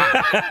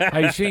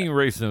 Hey, she ain't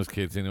racing those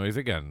kids anyways.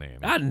 They got a name.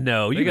 I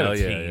know. They You got know, a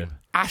yeah, team. yeah.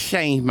 I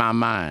changed my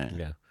mind.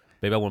 Yeah.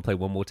 Baby, I want to play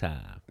one more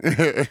time.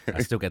 I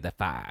still got that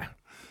fire.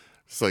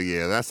 So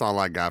yeah, that's all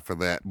I got for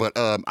that. But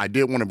I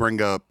did want to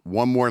bring up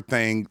one more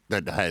thing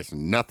that has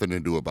nothing to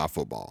do about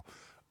football.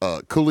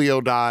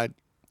 Coolio died.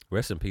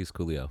 Rest in peace,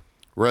 Coolio.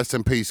 Rest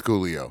in peace,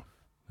 Coolio.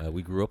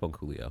 We grew up on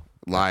Coolio.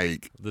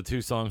 Like, The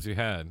two songs you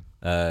had,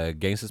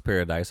 Gangsta's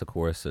Paradise, of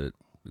course. and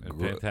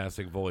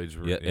Fantastic Voyage.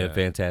 Yeah, and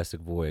Fantastic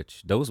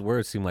Voyage. Those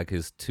words seem like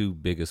his two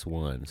biggest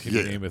ones. Can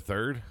you Yeah. name a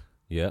third?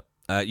 Yep.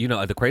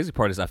 The crazy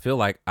part is I feel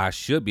like I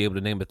should be able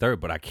to name a third,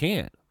 but I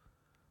can't.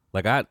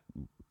 Like I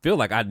feel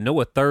like I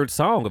know a third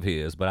song of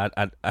his, but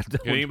I don't.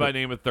 Can anybody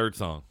name a third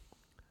song?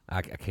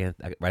 I can't.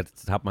 Right at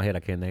the top of my head, I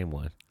can't name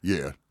one.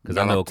 yeah. 'Cause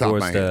Not I know, off of the top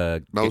course, my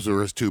head. the- those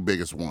are his two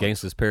biggest ones.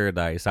 Gangsta's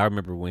Paradise. I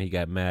remember when he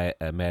got mad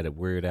at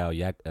Weird Al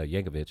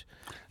Yankovic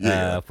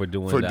Yeah. for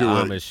doing the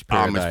Amish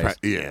Paradise.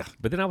 Yeah.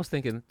 But then I was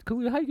thinking,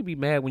 Coolio, how you could be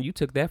mad when you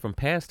took that from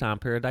Pastime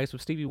Paradise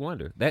with Stevie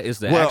Wonder? That is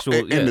the Well, actual.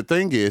 and the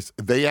thing is,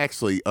 they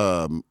actually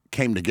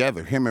came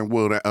together. Him and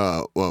Weird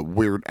Al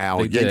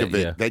They did,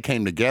 Yankovic, yeah. they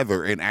came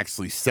together and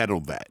actually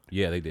settled that.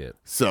 yeah, they did.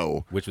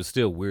 So Which was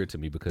still weird to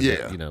me because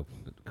Yeah.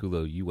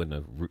 Coolio, you wasn't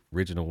the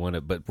original one.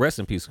 But rest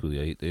in peace,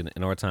 Coolio.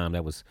 In our time,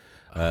 that was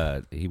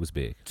he was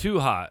big. Too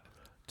Hot.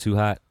 Too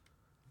hot.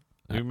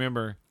 You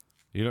remember?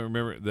 You don't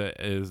remember that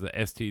is the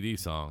STD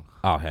song?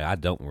 Oh, hey, I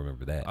don't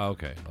remember that.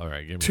 Okay, all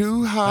right. Give me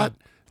too hot,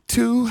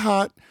 too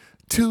hot,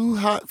 too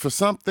hot for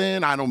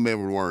something. I don't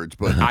remember the words,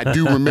 but I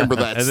do remember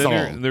that And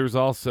then song. there's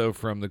also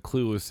from the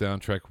Clueless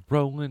soundtrack,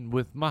 "Rolling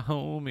with My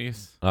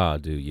Homies." Oh,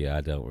 dude, yeah,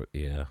 I don't.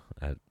 Yeah,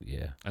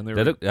 yeah. And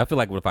they I feel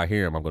like if I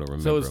hear him, I'm gonna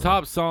remember. So his him.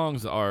 top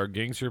songs are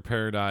 "Gangster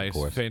Paradise," Of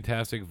course.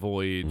 "Fantastic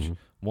Voyage,"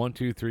 1,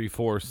 2, 3,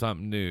 4,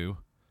 "Something New,"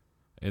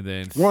 and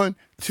then 1,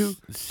 2,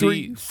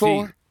 3,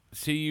 4.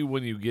 See you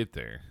when you get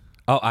there.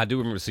 Oh, I do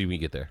remember. See when you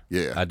get there.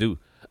 Yeah. I do.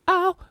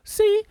 I'll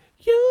see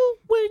you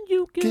when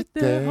you get Get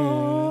there. there.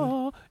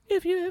 Oh,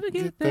 if you ever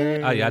get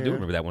there. Oh yeah, I do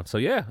remember that one. So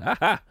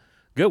yeah,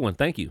 good one.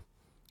 Thank you.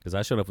 Because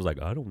I showed up was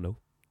like, I don't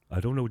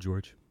know,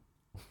 George.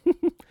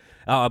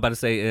 I'm about to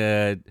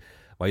say,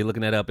 while you're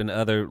looking that up in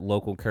other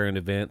local current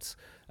events,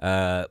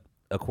 of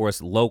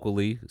course,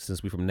 locally,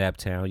 since we're from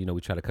Naptown,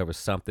 we try to cover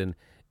something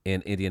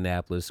in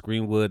Indianapolis.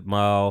 Greenwood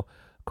Mall,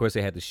 of course,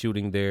 they had the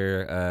shooting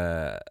there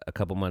a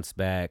couple months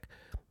back.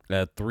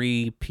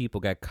 3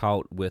 people got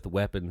caught with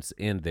weapons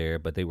in there,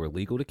 but they were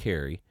legal to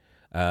carry.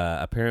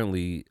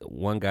 Apparently,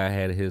 one guy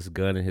had his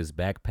gun in his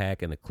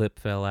backpack and the clip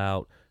fell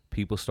out.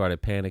 People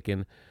started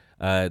panicking.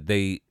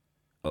 They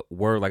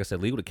were, like I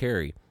said, legal to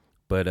carry,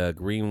 but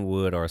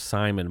Greenwood or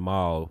Simon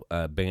Mall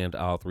banned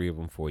all 3 of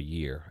them for a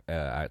year.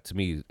 To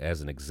me,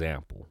 as an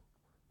example,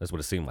 that's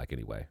what it seemed like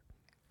anyway.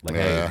 Like,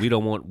 hey, we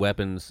don't want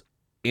weapons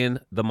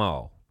in the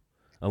mall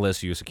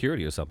unless you're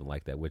security or something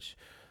like that, which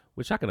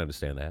I can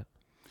understand that.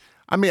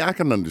 I mean, I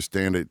can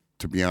understand it,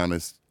 to be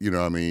honest,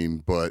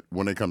 but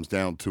when it comes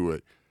down to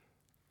it,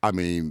 I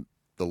mean,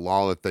 the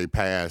law that they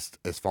passed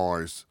as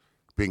far as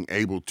being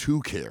able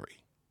to carry.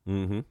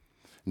 Mm-hmm.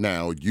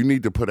 Now, you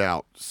need to put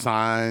out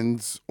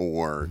signs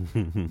or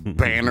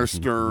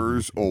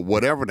banisters or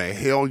whatever the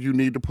hell you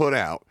need to put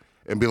out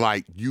and be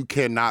like, you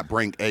cannot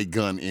bring a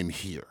gun in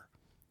here.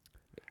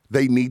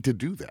 They need to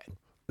do that.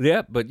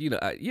 Yeah, but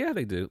yeah,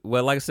 they do.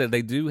 Well, like I said,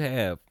 they do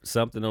have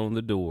something on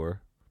the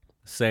door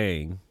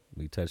saying,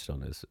 we touched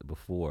on this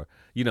before,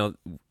 no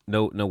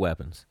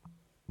weapons.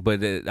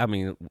 But I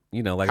mean,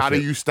 like How I said,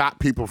 do you stop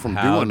people from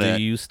how doing do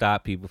that? you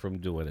stop people from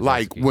doing it?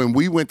 Like That's key. when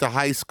we went to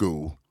high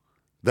school,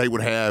 they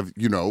would have,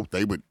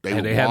 they would they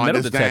had wind metal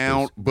us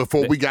down detectors.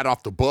 before we got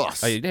off the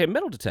bus. They had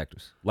metal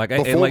detectors.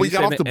 Before we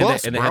got off the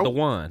bus, and they had bro. the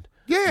wand.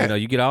 Yeah.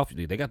 You get off.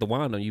 They got the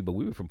wand on you, but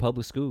we were from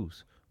public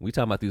schools. We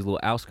talking about these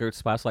little outskirts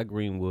spots like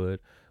Greenwood,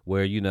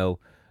 where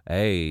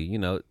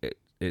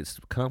it's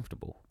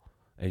comfortable,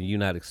 and you're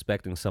not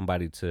expecting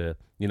somebody to,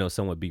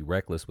 someone be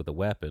reckless with a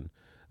weapon,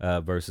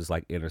 versus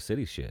like inner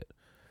city shit.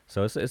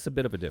 So it's a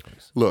bit of a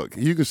difference. Look,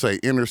 you can say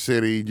inner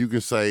city, you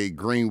can say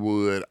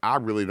Greenwood. I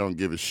really don't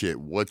give a shit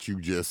what you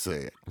just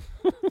said.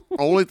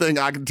 Only thing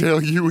I can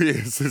tell you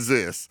is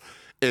this.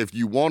 If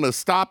you want to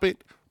stop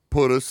it,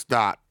 put a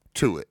stop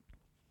to it.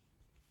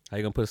 How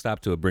you gonna put a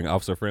stop to it? Bring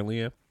Officer Friendly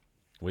in?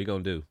 What you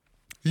gonna do?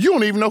 You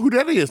don't even know who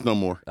that is no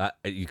more.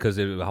 Because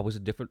it was always a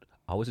different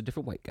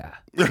white guy.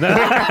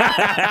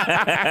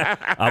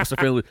 Officer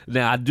Friendly.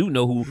 Now I do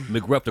know who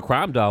McGruff the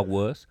crime dog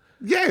was.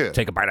 Yeah.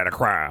 Take a bite out of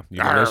crime.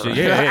 You know that shit?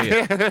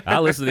 Yeah. I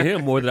listened to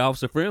him more than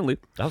Officer Friendly.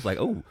 I was like,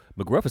 oh,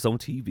 McGruff is on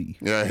TV.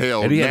 Yeah,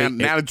 hell.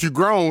 Now that you're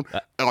grown,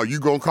 are you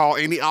gonna call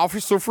any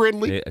officer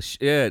friendly?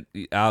 Yeah,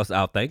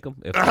 I'll thank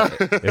him if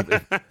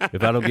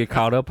I don't get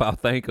caught up. I'll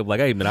thank him.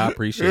 Like, hey man, I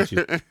appreciate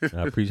you.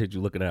 I appreciate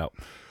you looking out.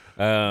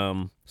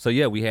 So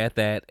yeah, we had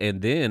that,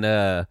 and then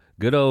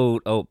good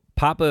old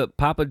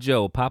Papa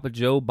Joe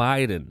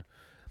Biden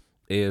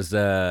is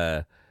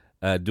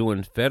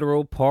doing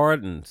federal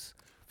pardons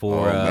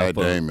for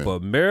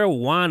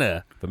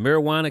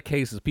marijuana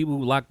cases. People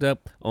who locked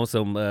up on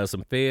some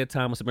Fed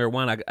time with some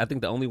marijuana. I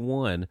think the only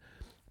one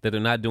that they're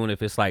not doing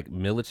if it's like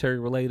military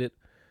related,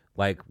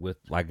 like with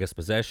I guess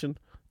possession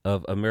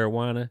of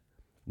marijuana.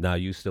 Now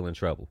you still in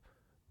trouble.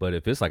 But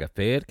if it's like a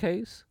Fed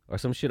case or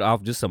some shit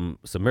off just some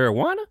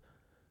marijuana,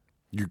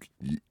 you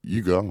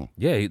go.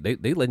 Yeah,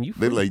 they letting you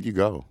free. They let you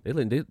go.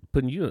 They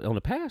putting you on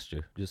the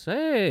pasture. Just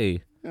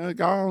hey,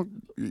 go.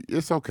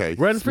 It's okay.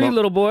 Run free,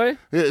 little boy.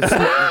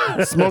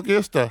 Smoke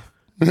your stuff.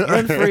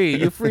 Run free.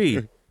 You're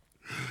free.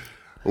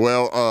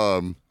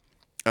 Well,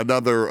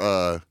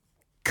 another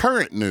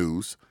current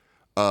news.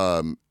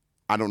 I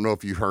don't know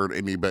if you heard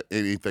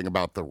anything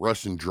about the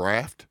Russian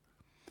draft.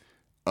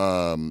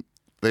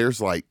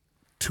 There's like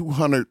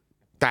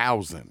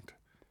 200,000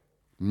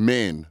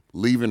 men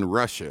leaving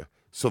Russia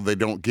so they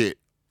don't get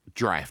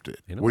drafted.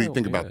 What do you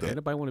think about that?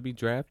 Anybody want to be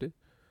drafted?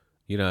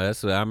 You know,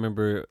 that's what I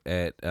remember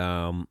at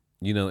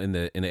you know, in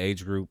the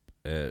age group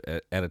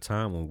at a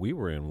time when we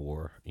were in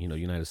war. You know,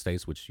 United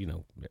States, which you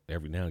know,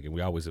 every now and again we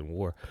always in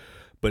war,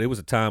 but it was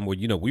a time where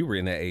you know we were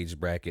in that age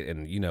bracket,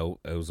 and you know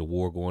it was a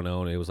war going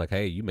on. And it was like,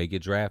 hey, you may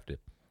get drafted.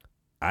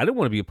 I didn't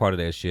want to be a part of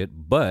that shit,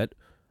 but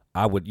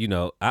I would, you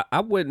know, I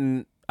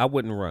wouldn't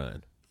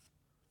run.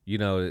 You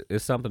know,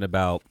 it's something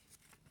about,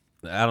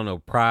 I don't know,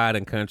 pride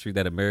and country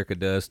that America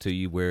does to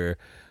you, where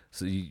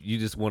so you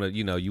just want to,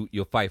 you know,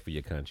 you'll fight for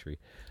your country.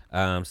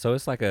 So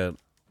it's like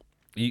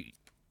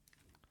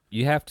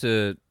you have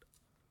to,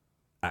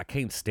 I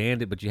can't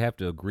stand it, but you have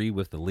to agree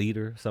with the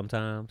leader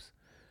sometimes,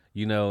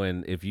 you know.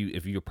 And if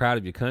you're proud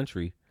of your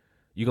country,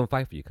 you're gonna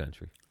fight for your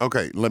country.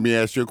 Okay, let me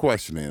ask you a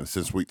question then,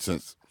 since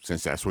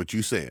that's what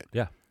you said.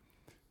 Yeah.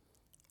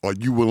 Are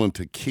you willing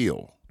to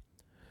kill?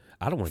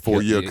 I don't want to for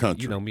kill your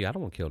country. You know me, I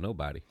don't want to kill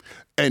nobody.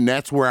 And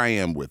that's where I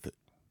am with it.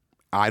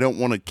 I don't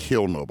want to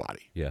kill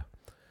nobody. Yeah.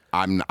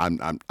 I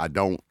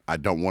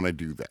don't want to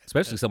do that.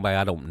 Especially somebody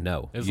I don't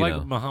know. It's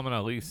like Muhammad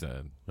Ali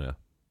said. Yeah.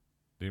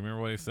 Do you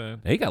remember what he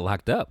said? He got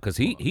locked up because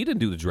he didn't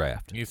do the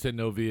draft. He said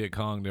no Viet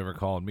Cong never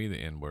called me the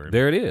N-word.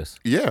 There it is.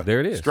 Yeah.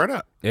 There it is. Straight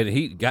up. And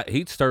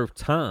he served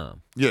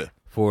time. Yeah.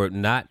 For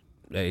not.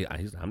 Hey,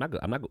 I'm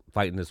not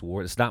fighting this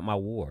war. It's not my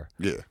war.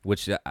 Yeah.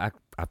 Which I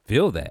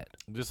feel that.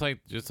 Just like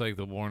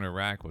the war in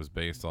Iraq was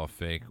based off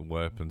fake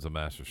weapons of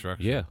mass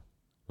destruction. Yeah. It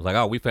was like,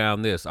 oh, we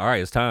found this. All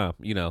right, it's time.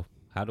 You know,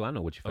 how do I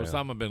know what you found?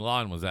 Osama bin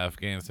Laden was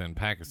Afghanistan and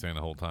Pakistan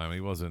the whole time. He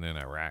wasn't in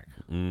Iraq.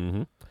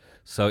 Mm-hmm.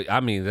 So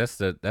I mean, that's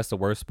the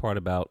worst part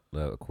about,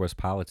 of course,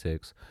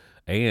 politics,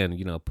 and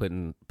you know,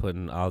 putting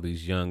all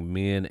these young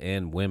men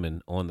and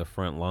women on the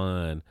front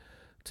line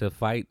to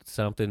fight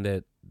something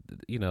that,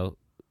 you know,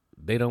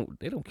 they don't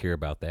care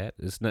about that.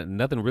 It's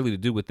nothing really to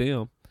do with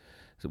them,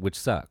 which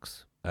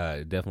sucks.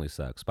 It definitely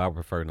sucks. But I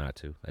prefer not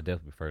to. I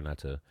definitely prefer not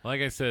to.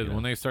 Like I said, you know,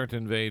 when they start to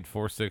invade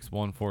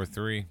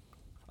 46143,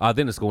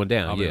 then it's going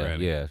down. I'll be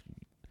ready. Yeah.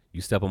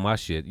 You step on my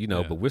shit, you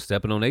know, but we're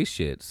stepping on their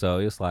shit. So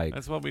it's like,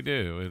 that's what we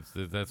do.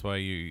 That's why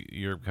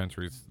Europe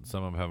countries,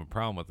 some of them have a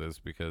problem with this,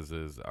 because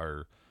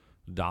our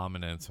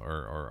dominance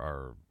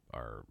or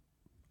our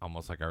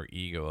almost like our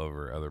ego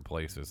over other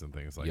places and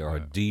things like that.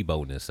 Our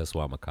Debo-ness, that's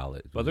what I'm gonna call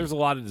it. But there's a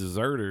lot of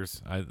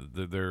deserters.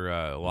 There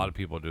a lot of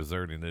people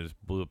deserting. They just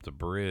blew up the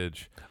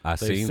bridge.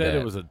 They said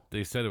it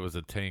was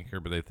a tanker,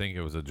 but they think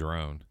it was a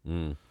drone.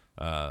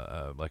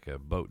 Like a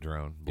boat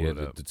drone. Yeah,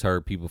 to deter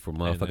people from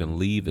motherfucking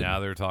leaving. Now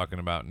they're talking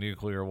about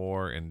nuclear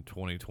war in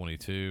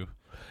 2022.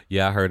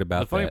 Yeah, I heard about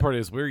that. The funny part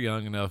is we're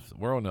old enough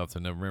to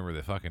remember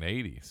the fucking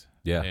 80s.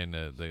 Yeah, and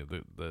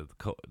the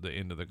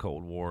end of the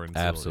Cold War. And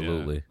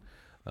absolutely,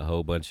 a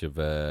whole bunch of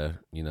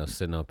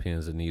sitting on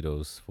pins and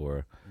needles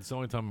for. It's the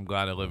only time I'm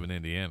glad I live in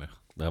Indiana.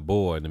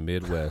 Boy, in the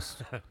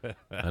Midwest.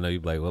 I know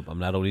you're like, well, I'm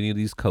not on any of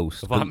these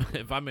coasts.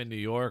 If I'm in New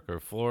York or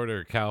Florida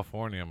or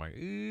California, I'm like,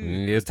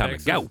 it's time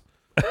to go.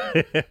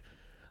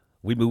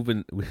 We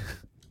moving.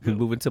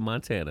 moving to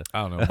Montana.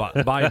 I don't know.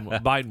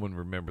 Biden wouldn't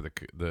remember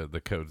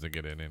the codes to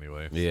get in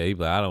anyway. Yeah, he'd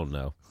be like, I don't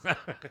know.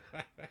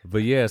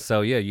 But yeah,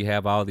 so yeah, you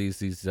have all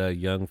these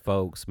young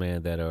folks,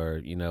 man, that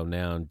are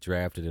now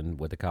drafted in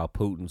what they call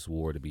Putin's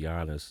war. To be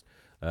honest,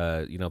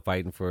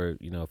 fighting for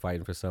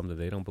something that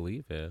they don't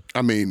believe in.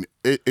 I mean,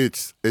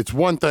 it's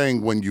one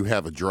thing when you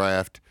have a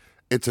draft.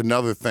 It's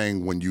another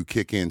thing when you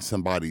kick in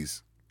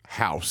somebody's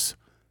house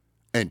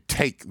and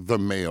take the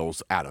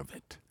males out of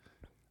it.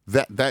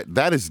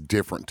 That is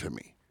different to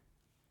me,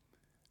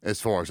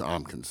 as far as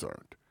I'm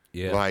concerned.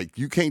 Yeah, like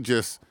you can't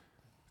just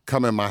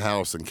come in my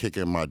house and kick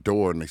in my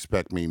door and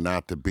expect me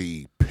not to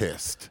be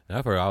pissed.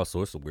 I've heard all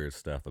sorts of weird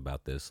stuff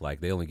about this. Like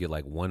they only get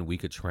like 1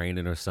 week of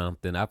training or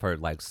something. I've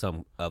heard like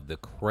some of the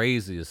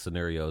craziest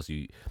scenarios.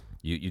 You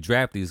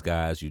draft these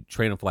guys, you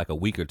train them for like a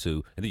week or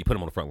two, and then you put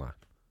them on the front line.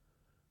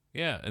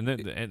 Yeah, and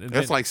then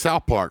That's like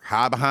South Park,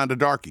 hide behind the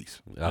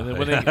darkies. And then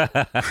when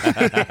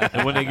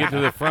they get to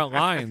the front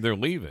line, they're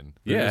leaving.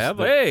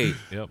 Hey,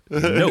 Yep.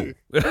 No,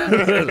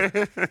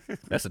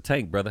 that's a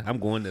tank, brother. I'm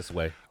going this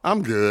way.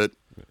 I'm good.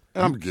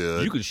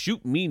 You can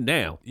shoot me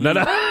now.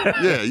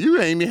 Yeah, you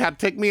ain't even have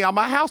to take me out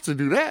my house to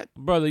do that.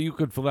 Brother, you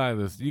could fly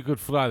this. You could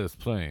fly this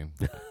plane.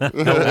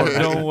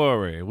 Don't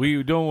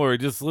worry. Don't worry.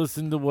 Just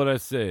listen to what I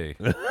say.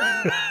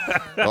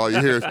 All you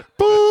hear is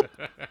boop,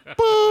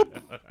 boop,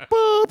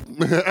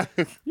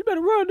 boop. You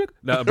better run, nigga.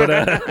 No,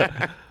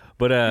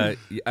 but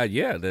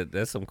yeah,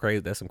 that's some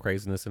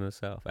craziness in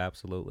itself.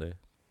 Absolutely.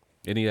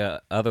 Any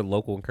other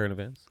local and current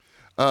events?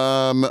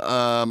 Gas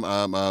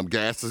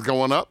is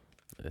going up.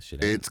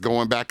 It's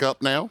going back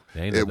up now.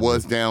 It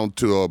was down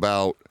to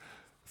about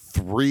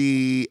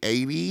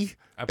 $3.80.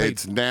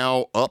 It's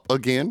now up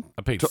again.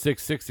 I paid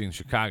 $6.60 in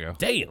Chicago.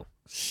 Damn.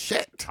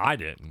 Shit. I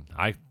didn't.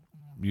 I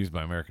used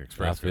my American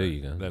Express. I feel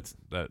you, man.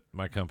 That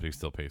my company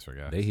still pays for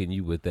gas. They hitting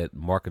you with that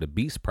Mark of the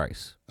Beast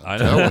price. I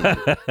know.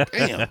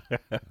 Damn.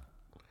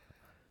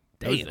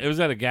 It was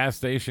at a gas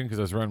station because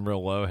I was running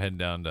real low, heading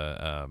down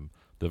to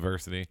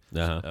Diversity,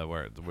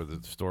 where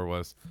the store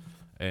was.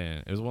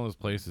 And it was one of those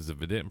places,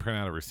 if it didn't print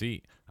out a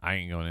receipt, I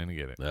ain't going in to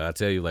get it. I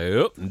tell you, like,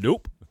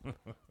 nope.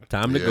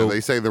 Time to go.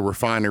 They say the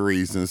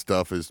refineries and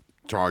stuff is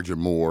charging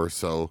more,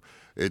 so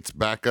it's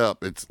back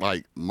up. It's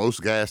like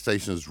most gas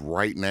stations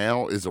right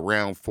now is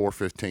around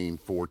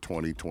 $4.15,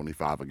 $4.20,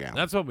 $4.25 a gallon.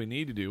 That's what we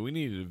need to do. We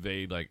need to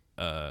invade like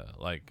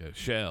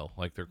Shell,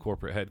 like their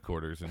corporate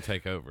headquarters, and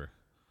take over.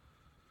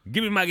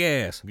 Give me my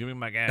gas. Give me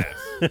my gas.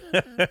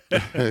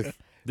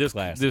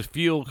 This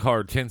fuel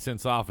card 10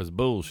 cents off is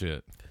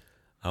bullshit.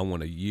 I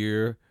want a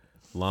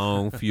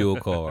year-long fuel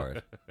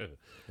card.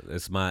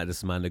 This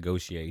is my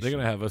negotiation. They're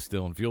gonna have us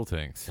stealing fuel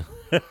tanks.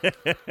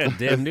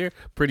 Damn near.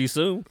 Pretty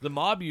soon. The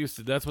mob used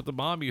to. That's what the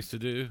mob used to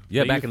do.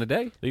 Yeah, back in the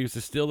day, they used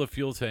to steal the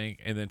fuel tank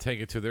and then take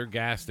it to their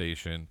gas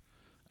station,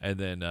 and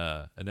then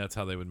and that's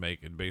how they would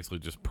make it. Basically,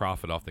 just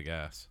profit off the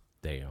gas.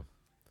 Damn.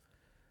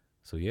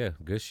 So yeah,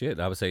 good shit.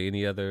 I would say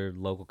any other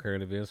local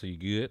current events? Are you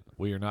good?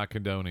 We are not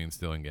condoning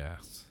stealing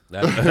gas. We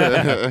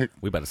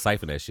about to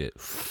siphon that shit.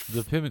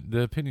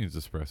 The opinions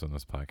expressed on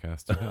this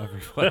podcast do not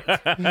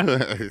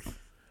reflect.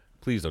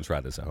 Please don't try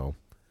this at home.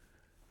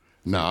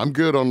 No, I'm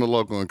good on the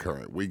local and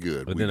current. We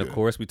good. But then, of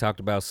course, we talked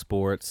about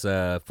sports,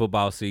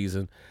 football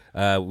season.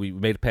 We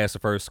made it past the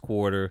first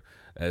quarter.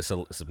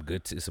 So some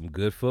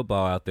good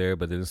football out there,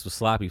 but then some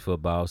sloppy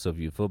football. So if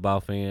you're a football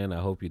fan,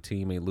 I hope your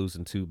team ain't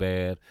losing too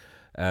bad.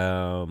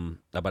 I'm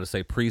about to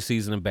say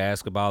preseason in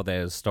basketball that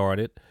has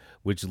started,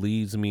 which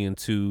leads me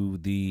into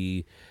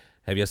the.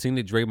 Have you seen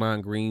the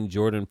Draymond Green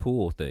Jordan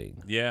Poole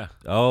thing? Yeah.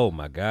 Oh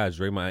my God,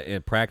 Draymond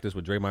in practice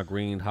with Draymond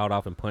Green hauled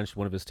off and punched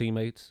one of his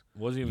teammates.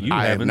 Wasn't even.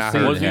 I have not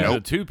heard. Wasn't even a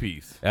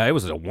 2-piece. It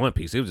was a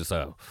 1-piece. It was just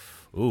a.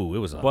 Ooh, it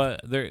was a.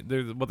 But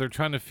what they're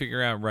trying to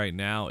figure out right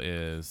now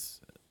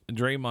is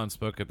Draymond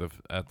spoke at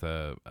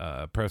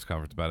the press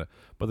conference about it,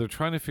 but they're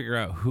trying to figure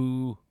out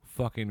who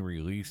fucking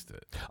released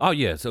it. Oh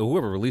yeah, so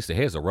whoever released it,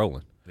 heads are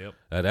rolling. Yep.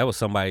 That was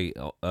somebody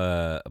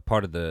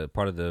part of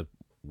the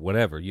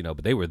whatever,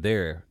 but they were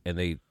there and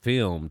they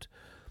filmed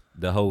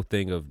the whole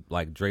thing of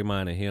like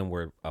Draymond and him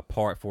were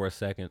apart for a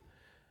second,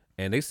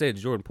 and they said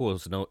Jordan Poole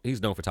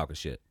he's known for talking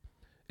shit.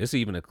 It's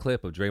even a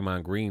clip of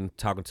Draymond Green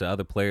talking to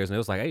other players, and it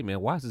was like, hey man,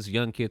 why is this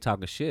young kid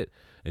talking shit?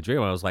 And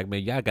Draymond was like,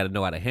 man, y'all got to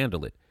know how to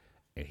handle it.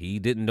 And he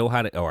didn't know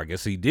how to, or I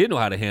guess he did know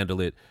how to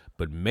handle it,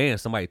 but man,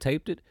 somebody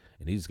taped it,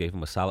 and he just gave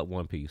him a solid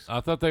 1-piece.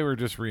 I thought they were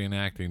just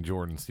reenacting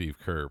Jordan Steve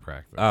Kerr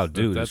practice. Oh,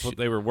 dude. That's what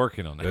they were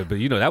working on. But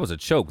that was a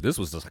choke. This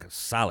was just like a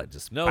solid,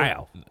 just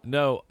pow.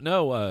 No,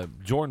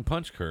 Jordan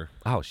punched Kerr.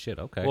 Oh, shit,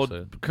 okay.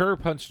 Well, Kerr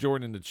punched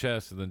Jordan in the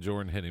chest, and then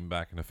Jordan hit him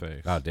back in the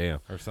face. Oh,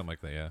 damn. Or something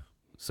like that, yeah.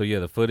 So, yeah,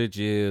 the footage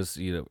is,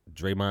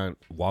 Draymond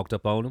walked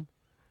up on him.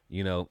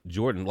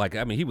 Jordan,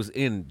 he was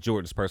in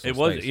Jordan's personal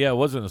space. Yeah, it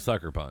wasn't a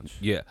sucker punch.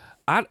 Yeah.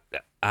 I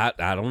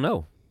don't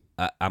know.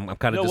 I'm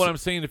kind of. What I'm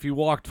saying, if you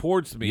walk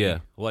towards me, yeah,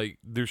 like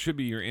there should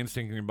be your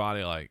instinct in your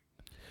body, like.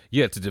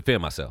 Yeah, to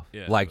defend myself.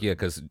 Yeah.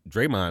 Because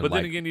Draymond. But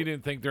then again, you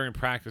didn't think during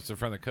practice in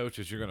front of the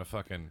coaches you're going to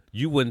fucking.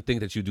 You wouldn't think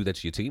that you do that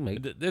to your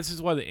teammate. This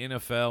is why the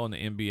NFL and the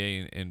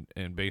NBA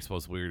and baseball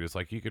is weird. It's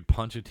like you could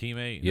punch a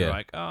teammate. And Yeah. You're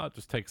like, oh,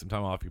 just take some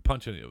time off. You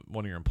punch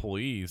one of your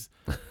employees,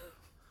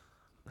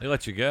 they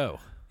let you go.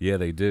 Yeah,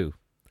 they do.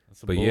 That's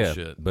some But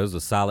bullshit. but it was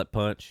a solid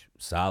punch.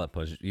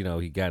 You know,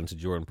 he got into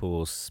Jordan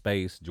Poole's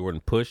space.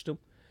 Jordan pushed him.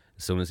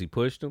 As soon as he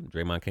pushed him,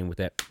 Draymond came with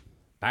that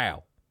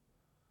bow.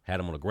 Had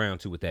him on the ground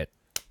too with that.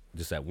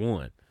 Just that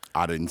one.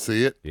 I didn't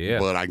see it, Yeah.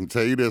 but I can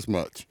tell you this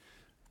much.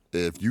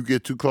 If you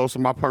get too close to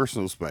my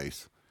personal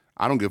space,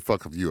 I don't give a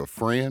fuck if you're a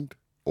friend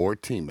or a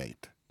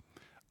teammate.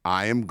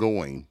 I am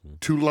going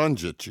to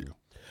lunge at you.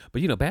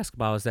 But, you know,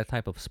 basketball is that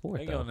type of sport,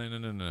 Hang though.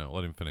 on, no.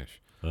 Let him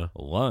finish. Huh?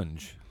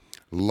 Lunge.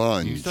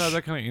 Lunge. You still have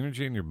that kind of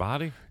energy in your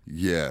body?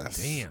 Yes.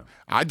 Damn.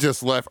 I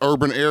just left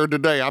Urban Air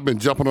today. I've been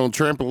jumping on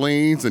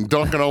trampolines and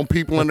dunking on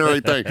people and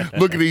everything.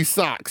 Look at these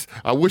socks.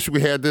 I wish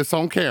we had this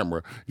on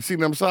camera. You see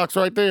them socks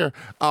right there?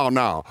 Oh,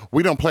 no.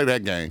 We don't play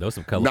that game. Those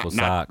some colorful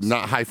socks.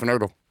 Not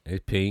hyphen-erdle.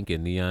 It's pink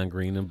and neon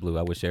green and blue.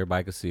 I wish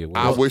everybody could see it.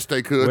 I wish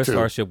they could, Where's too.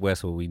 Starship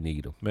West where we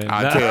need them? Man,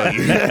 I tell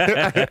you.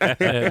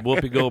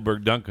 Whoopi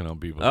Goldberg dunking on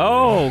people.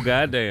 Oh,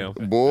 goddamn.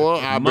 Boy,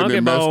 I've Monkey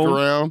been messed bone.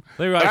 around.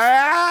 They were like,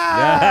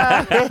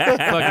 Ah!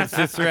 fucking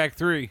Sister Act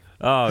 3.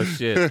 Oh,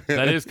 shit.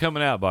 That is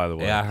coming out, by the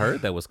way. Yeah, I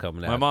heard that was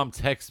coming out. My mom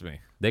texted me.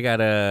 They got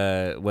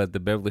the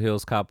Beverly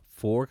Hills Cop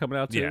 4 coming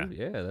out too?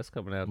 Yeah. That's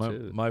coming out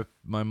too.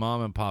 My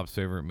mom and pop's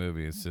favorite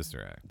movie is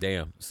Sister Act.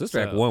 Damn. Sister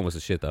Act 1 was the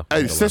shit, though.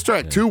 Hey, Sister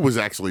Act 2 was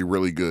actually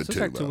really good, Sister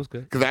too. Act 2 was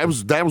good.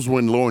 Because that was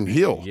when Lauryn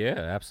Hill. Yeah,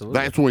 absolutely.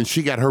 That's when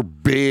she got her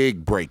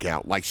big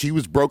breakout. Like, she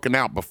was broken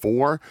out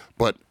before,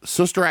 but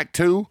Sister Act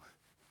 2,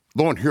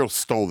 Lauryn Hill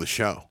stole the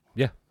show.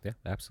 Yeah,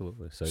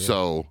 absolutely. So, yeah.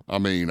 So, I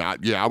mean, I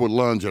would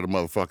lunge at a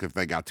motherfucker if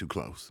they got too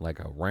close. Like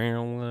a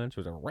round lunch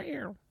was a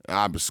round.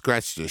 I would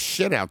scratch the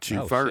shit out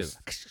you Oh, first.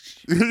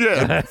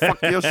 Yeah, fuck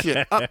your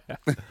shit up.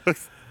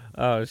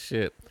 Oh,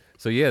 shit.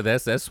 So, yeah,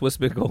 that's what's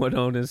been going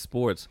on in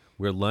sports.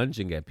 We're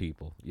lunging at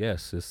people.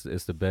 Yes,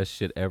 it's the best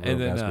shit ever.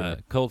 And then That's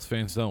been- Colts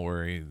fans, don't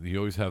worry. You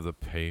always have the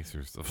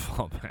Pacers to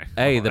fall back.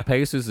 Hey, on. the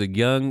Pacers are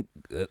young.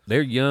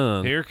 They're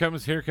young. Here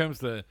comes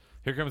the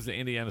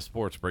Indiana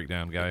sports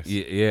breakdown, guys.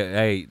 Yeah,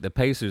 hey, the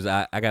Pacers,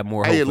 I got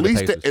more hope Hey, for the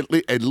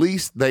Pacers. at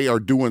least they are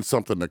doing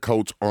something the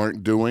Colts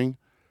aren't doing.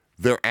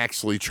 They're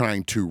actually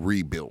trying to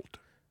rebuild.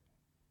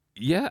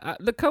 Yeah,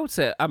 the coach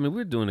said, I mean,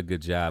 we're doing a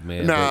good job,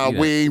 man. Nah, but, you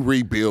know, we ain't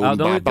rebuilding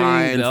the by only thing-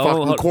 buying the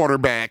only- fucking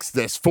quarterbacks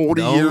that's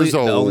 40 the only- years the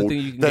only old. thing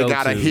you can They go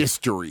got a to-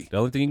 history. The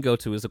only thing you can go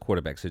to is the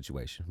quarterback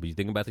situation. But you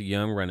think about the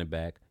young running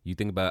back. You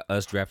think about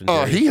us drafting.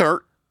 He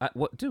hurt.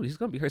 Dude, he's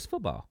going to be hurt. It's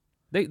football.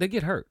 They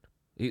get hurt.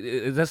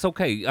 That's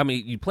okay. I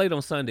mean, you played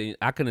on Sunday.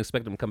 I couldn't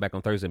expect him to come back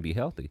on Thursday and be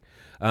healthy.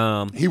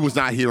 He was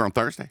not here on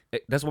Thursday.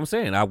 That's what I'm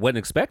saying. I wasn't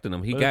expecting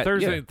him. He But got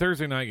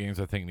Thursday night games.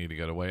 I think need to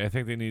go away. I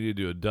think they need to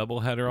do a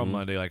doubleheader on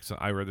Monday. Like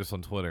I read this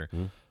on Twitter.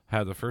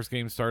 Have the first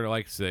game start at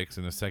like 6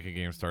 and the second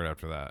game start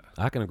after that.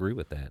 I can agree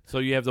with that. So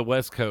you have the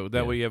West Coast.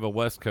 That way you have a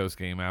West Coast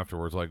game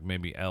afterwards, like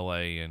maybe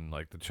LA and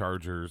like the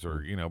Chargers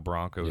or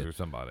Broncos or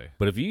somebody.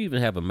 But if you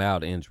even have a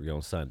mild injury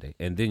on Sunday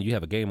and then you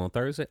have a game on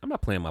Thursday, I'm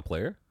not playing my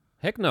player.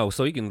 Heck no.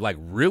 So he can like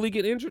really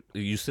get injured.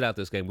 You sit out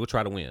this game. We'll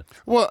try to win.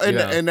 Well,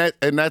 and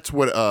that's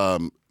what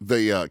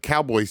the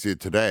Cowboys did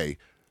today.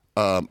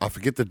 I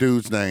forget the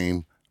dude's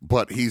name,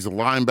 but he's a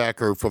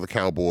linebacker for the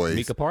Cowboys.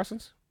 Micah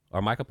Parsons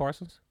or Micah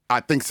Parsons? I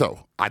think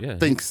so. I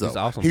think so. he's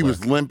awesome he player.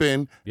 was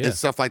limping and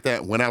stuff like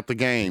that. Went out the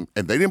game,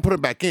 and they didn't put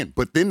him back in.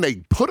 But then they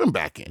put him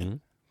back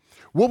in.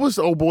 What was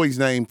the old boy's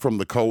name from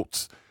the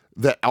Colts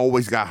that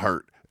always got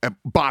hurt?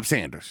 Bob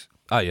Sanders.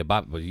 Oh yeah,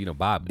 Bob. But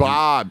Bob.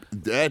 Bob,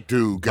 that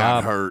dude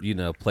got hurt.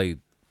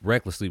 Played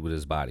recklessly with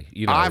his body.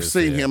 I've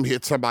seen him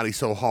hit somebody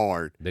so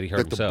hard that he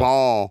hurt the himself.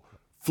 ball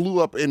flew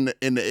up in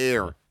the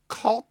air,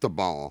 caught the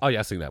ball, Oh yeah,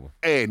 I seen that one.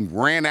 and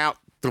ran out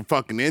the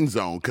fucking end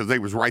zone because they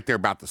was right there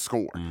about to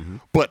score.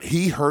 But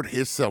he hurt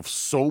himself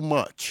so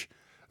much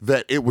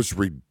that it was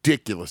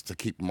ridiculous to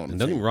keep him on the And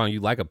don't get team. me wrong,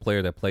 you like a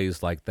player that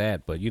plays like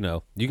that, but you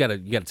gotta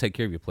take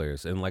care of your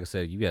players. And like I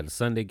said, you had a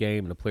Sunday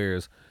game and the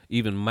player's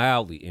even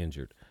mildly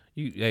injured.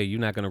 You're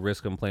not gonna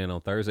risk them playing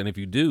on Thursday. And if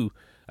you do,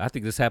 I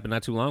think this happened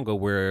not too long ago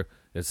where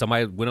if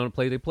somebody went on to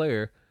play their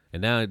player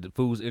and now the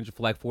fool's injured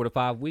for like 4 to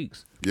 5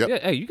 weeks. Yep. Yeah,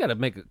 hey, you gotta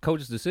make a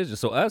coach's decision.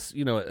 So us,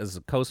 as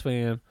a Coast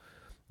fan,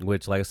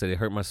 which like I said, it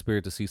hurt my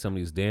spirit to see some of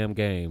these damn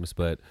games,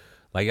 but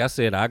like I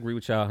said, I agree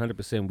with y'all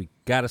 100%. We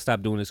got to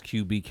stop doing this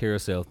QB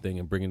carousel thing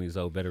and bringing these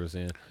old veterans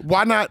in.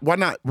 Why not?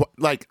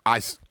 Like I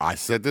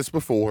said this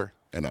before,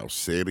 and I'll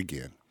say it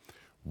again.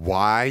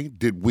 Why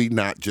did we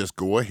not just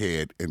go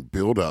ahead and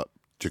build up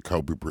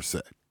Jacoby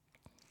Brissett?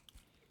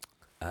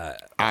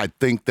 I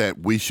think that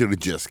we should have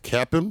just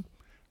kept him,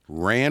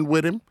 ran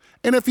with him,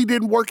 and if he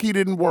didn't work, he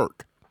didn't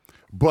work.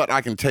 But I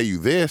can tell you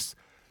this: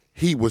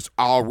 he was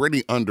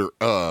already under.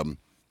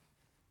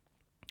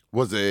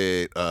 Was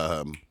it?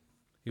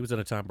 He was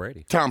under Tom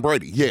Brady. Tom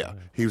Brady, yeah.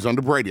 He was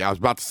under Brady. I was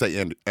about to say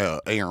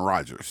Aaron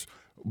Rodgers.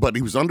 But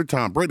he was under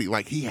Tom Brady.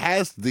 Like, he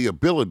has the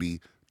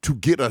ability to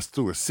get us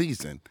through a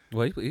season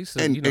Well, he's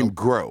and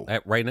grow.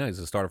 Right now, he's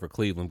a starter for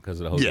Cleveland because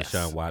of the whole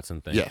Deshaun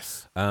Watson thing.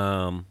 Yes.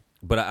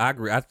 But I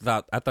agree. I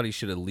thought he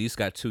should at least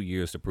got 2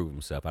 years to prove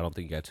himself. I don't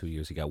think he got 2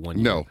 years. He got 1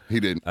 year. No, he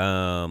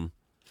didn't.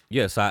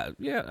 Yes,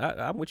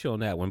 I'm with you on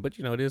that one. But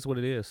it is what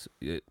it is.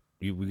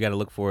 We got to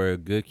look for a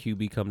good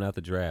QB coming out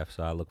the draft.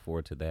 So I look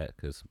forward to that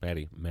because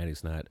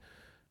Matty's not.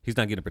 He's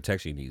not getting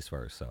protection he needs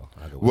first. So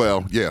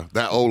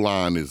that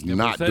O-line is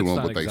not doing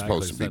what they're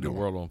supposed to be doing. The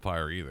world on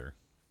fire either.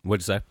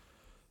 What'd you say?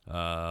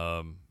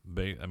 I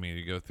mean,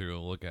 you go through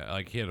and look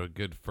at he had a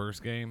good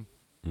first game,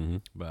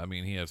 but I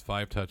mean, he has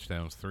 5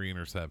 touchdowns, 3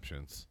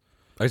 interceptions.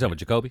 Are you talking about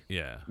Jacoby?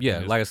 Yeah.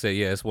 Like I said,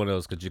 it's one of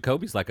those because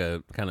Jacoby's like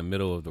a kind of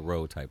middle of the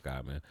road type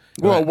guy, man.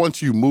 Well,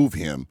 once you move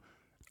him,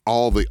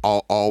 all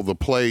the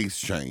plays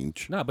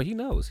change. No, but he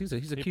knows he's a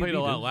He QB. played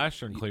a lot last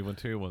year in Cleveland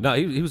too. No,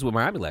 he was with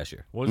Miami last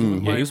year. Was he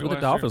with Yeah, he was with the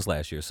Miami Dolphins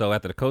last year. So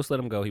after the coach let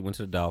him go, he went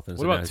to the Dolphins.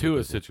 What about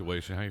Tua's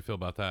situation? How you feel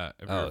about that?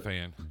 If you're a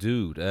fan,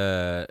 Dude,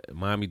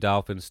 Miami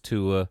Dolphins,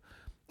 Tua.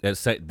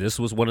 This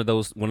was one of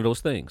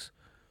those things.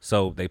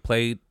 So they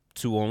played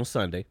Tua on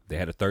Sunday. They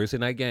had a Thursday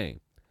night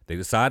game. They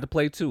decided to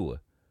play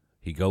Tua.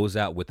 He goes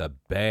out with a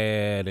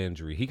bad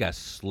injury. He got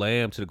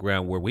slammed to the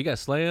ground. Where we got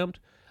slammed,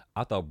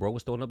 I thought bro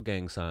was throwing up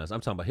gang signs. I'm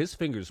talking about his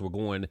fingers were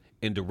going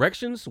in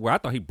directions where I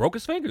thought he broke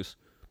his fingers.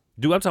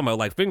 Dude, I'm talking about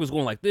like fingers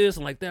going like this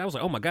and like that. I was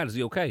like, oh my God, is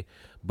he okay?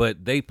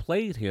 But they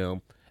played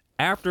him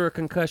after a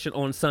concussion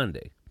on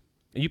Sunday,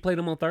 and you played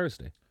him on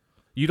Thursday.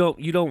 You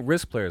don't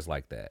risk players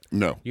like that.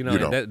 No, you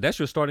don't. That's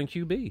your starting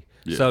QB.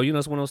 Yeah. So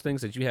it's one of those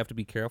things that you have to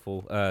be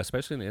careful,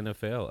 especially in the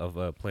NFL,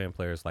 of playing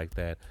players like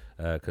that,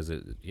 because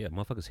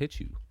motherfuckers hit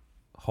you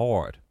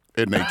hard.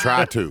 And they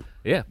try to.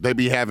 Yeah, they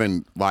be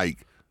having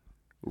like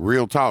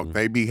real talk.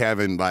 They be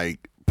having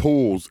like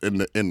pools in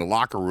the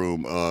locker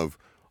room of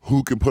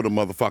who can put a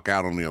motherfucker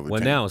out on the other team.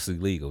 Well, now it's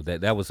illegal.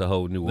 That was a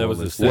whole New That was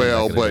Orleans the thing.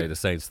 Well, back in but- the day, the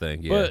Saints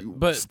thing. Yeah,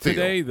 but Still.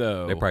 today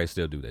though, they probably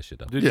still do that shit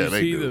though. did Yeah, you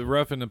they see do. the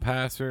roughing the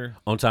passer?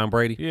 On Tom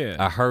Brady? Yeah.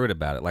 I heard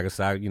about it. Like I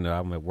said,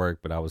 I'm at work,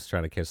 but I was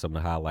trying to catch some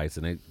of the highlights,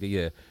 and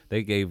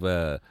they gave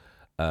roughing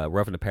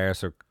the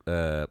passer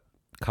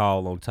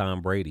call on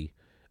Tom Brady,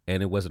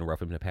 and it wasn't a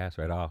roughing the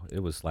passer at all. It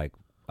was like,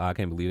 I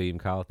can't believe they even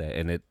called that,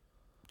 and it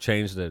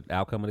changed the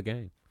outcome of the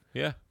game.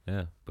 Yeah.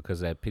 Yeah,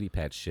 because of that pity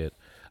patch shit.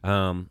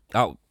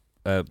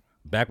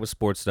 Back with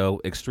sports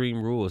though,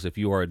 Extreme Rules. If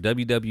you are a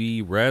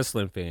WWE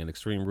wrestling fan,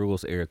 Extreme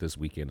Rules aired this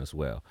weekend as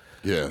well.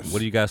 Yes. What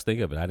do you guys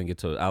think of it?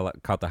 I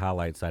caught the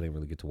highlights. I didn't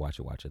really get to watch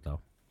it though.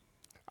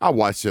 I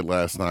watched it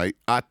last night.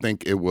 I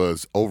think it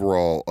was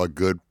overall a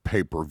good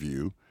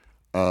pay-per-view.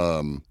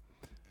 When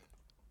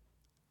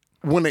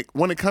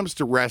it comes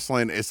to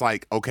wrestling, it's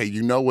like, okay,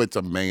 it's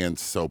a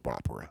man's soap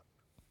opera.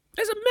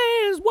 It's a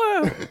man's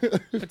world.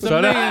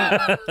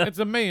 It's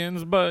a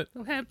man's, but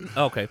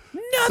Okay.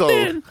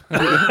 So,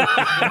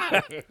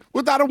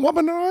 without a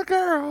woman or a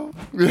girl.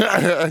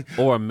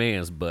 Or a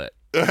man's butt.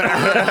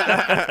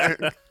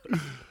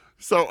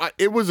 So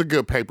it was a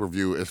good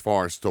pay-per-view as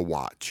far as to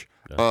watch.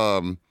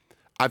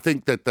 I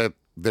think that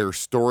their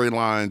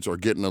storylines are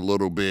getting a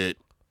little bit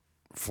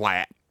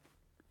flat.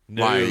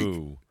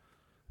 no,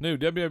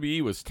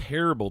 WWE was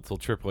terrible till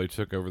Triple H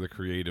took over the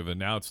creative, and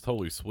now it's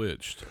totally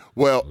switched.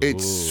 Well,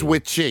 it's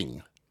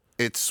switching.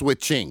 It's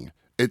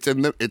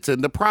in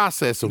the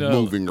process of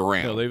moving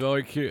around. No, they've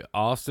already killed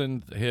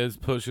Austin. His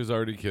push is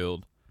already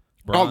killed.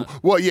 Oh,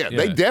 well, yeah,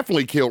 they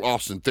definitely killed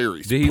Austin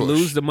Theory's Did he push.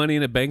 lose the Money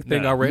in the Bank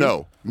thing already?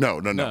 No.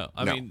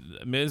 I mean,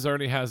 Miz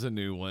already has a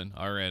new one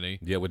already.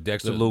 Yeah, with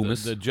Dexter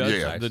Loomis. The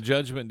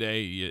Judgment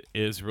Day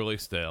is really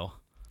stale.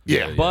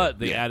 Yeah. But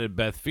they added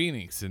Beth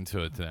Phoenix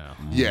into it now.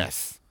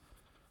 Yes.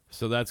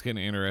 So that's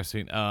getting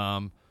interesting.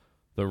 The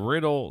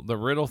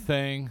Riddle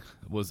thing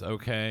was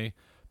okay,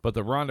 but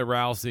the Ronda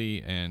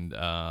Rousey and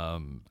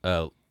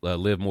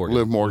Liv Morgan.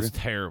 Liv Morgan. was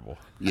terrible.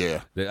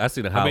 Yeah. I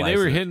see the I highlights. mean, they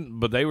were hidden,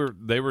 but they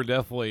were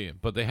definitely.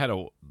 But they had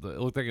it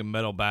looked like a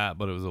metal bat,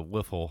 but it was a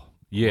wiffle.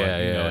 Yeah,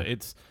 but, you know, yeah.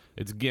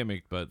 it's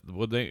gimmick, but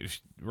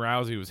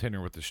Rousey was hitting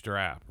her with the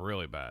strap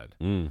really bad.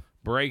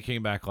 Bray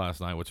came back last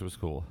night, which was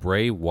cool.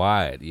 Bray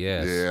Wyatt,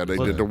 yes. Yeah, they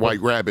did the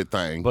White Rabbit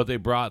thing. But they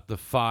brought the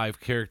 5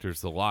 characters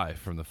to life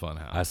from the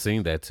Funhouse. I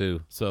seen that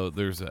too. So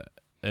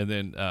and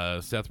then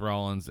Seth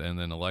Rollins and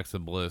then Alexa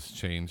Bliss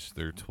changed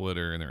their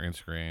Twitter and their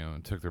Instagram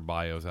and took their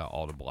bios out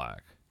all to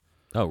black.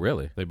 Oh,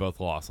 really? They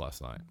both lost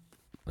last night.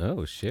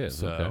 Oh, shit.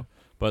 So, Okay.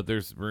 but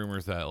there's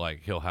rumors that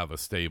he'll have a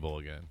stable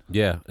again.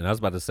 Yeah, and I was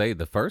about to say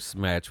the first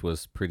match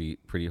was pretty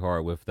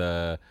hard with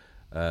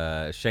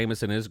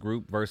Sheamus and his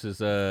group versus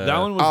That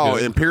one was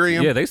good.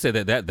 Imperium? Yeah, they said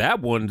that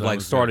one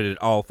was started it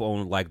off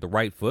on the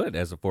right foot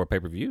for a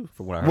pay-per-view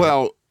from what I heard.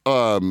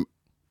 Well,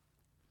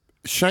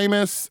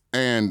 Sheamus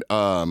and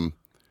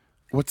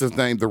what's his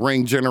name? The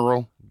ring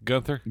general?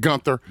 Gunther.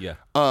 Yeah.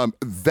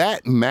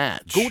 That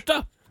match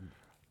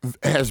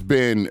has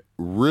been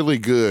really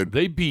good.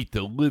 They beat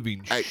the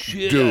living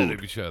shit dude. out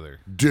of each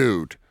other.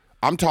 Dude,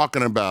 I'm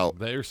talking about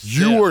They're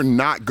you are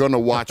not going to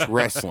watch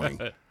wrestling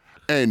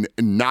and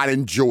not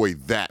enjoy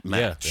that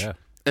match. Yeah.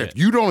 If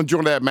you don't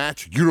enjoy that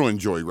match, you don't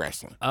enjoy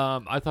wrestling.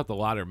 I thought the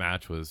ladder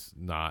match was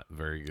not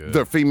very good.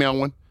 The female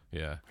one,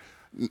 yeah.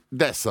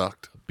 that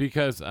sucked.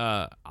 Because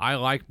I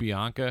like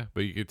Bianca,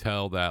 but you could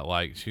tell that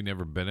like she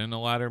never been in a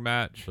ladder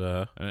match,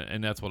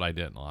 and that's what I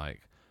didn't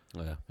like.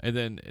 Yeah. And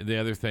then the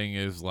other thing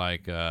is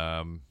like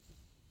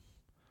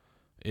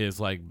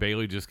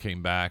Bailey just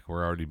came back.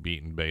 We're already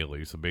beating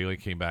Bailey, so Bailey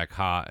came back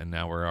hot, and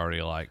now we're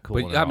already like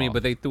cooling But her I mean, off.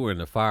 but they threw her in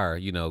the fire,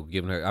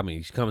 giving her. I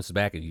mean, she comes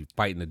back and you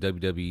fighting the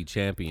WWE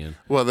champion.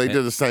 Well, they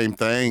did the same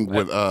thing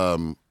with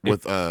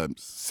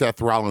Seth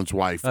Rollins'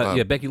 wife.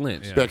 Yeah, Becky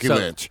Lynch. Becky So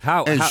Lynch.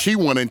 How she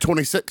won in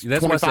 25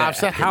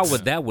 seconds. How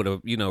would that would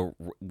have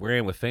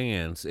ran with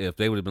fans if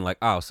they would have been like,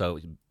 oh, so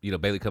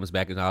Bailey comes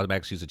back and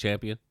automatically she's a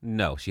champion?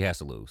 No, she has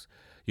to lose.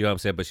 You know what I'm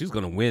saying? But she's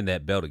going to win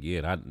that belt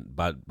again,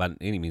 by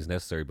any means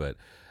necessary. But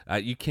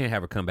you can't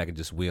have her come back and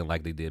just win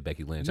like they did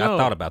Becky Lynch. No, I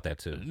thought about that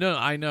too. No,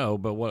 I know,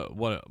 but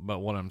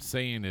what I'm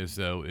saying is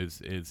though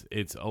is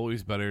it's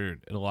always better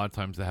a lot of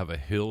times to have a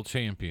heel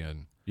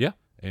champion, Yeah,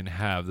 and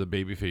have the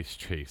babyface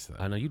chase them.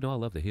 I know. I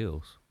love the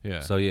heels.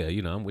 Yeah. So yeah,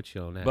 I'm with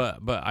you on that.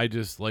 But I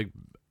just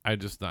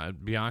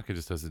not Bianca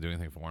just doesn't do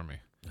anything for me.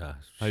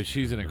 Like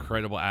she's an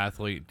incredible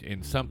athlete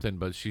in something,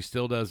 but she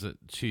still doesn't.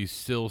 She's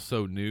still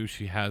so new.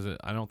 She hasn't.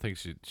 I don't think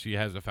she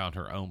hasn't found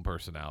her own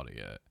personality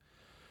yet.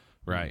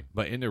 Right,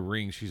 but in the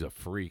ring, she's a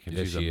freak and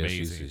she's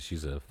amazing.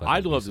 She's a.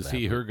 I'd love to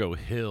see her go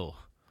heel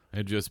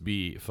and just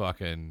be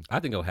fucking.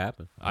 I think it'll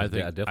happen. I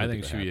think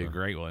definitely she'd be a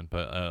great one.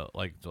 But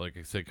like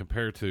I said,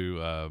 compared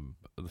to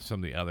some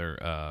of the other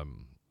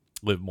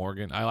Liv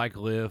Morgan, I like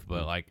Liv,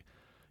 but like.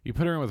 You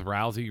put her in with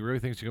Rousey, you really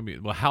think she's going to be...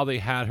 Well, how they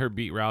had her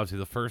beat Rousey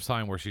the first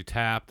time where she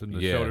tapped and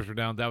the shoulders were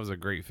down, that was a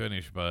great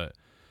finish, but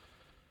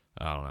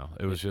I don't know.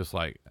 It was just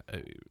like...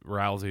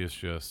 Rousey is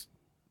just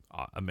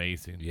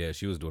amazing. Yeah,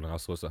 she was doing all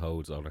sorts of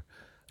holds on her.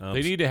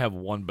 They need to have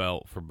one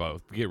belt for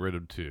both. Get rid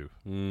of two.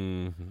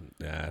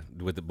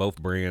 With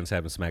both brands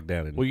having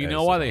SmackDown. And, well, you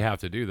know why they have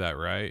to do that,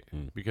 right?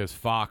 Because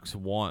Fox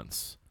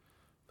wants...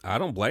 I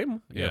don't blame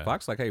them. Yeah.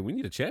 Fox like, hey, we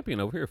need a champion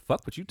over here.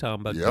 Fuck what you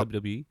talking about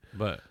WWE.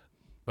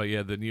 But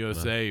yeah, the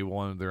USA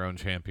wanted their own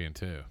champion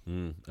too.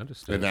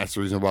 Understood. And that's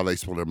the reason why they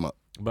split them up.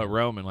 But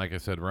Roman, like I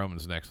said,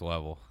 Roman's next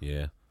level.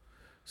 Yeah.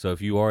 So if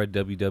you are a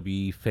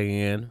WWE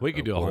fan, we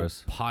could do a whole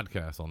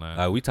podcast on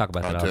that. We talk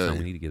about that all the time.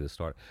 We need to get it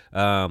started.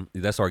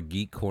 That's our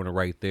geek corner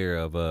right there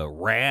of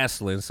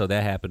wrestling. So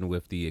that happened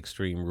with the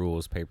Extreme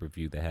Rules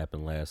pay-per-view that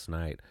happened last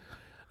night.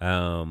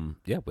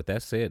 Yeah. With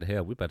that said,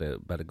 hell, we about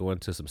to go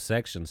into some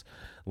sections.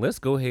 Let's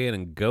go ahead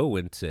and go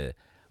into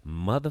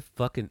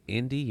motherfucking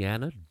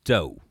Indiana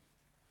Doe.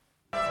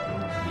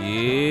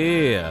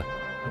 Yeah.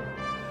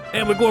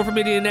 And we're going from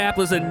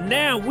Indianapolis, and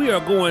now we are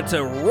going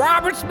to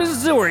Roberts,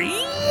 Missouri.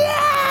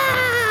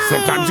 Yeah!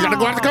 Sometimes you got to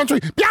go out of the country.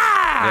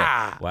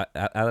 Yeah. Well,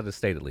 out of the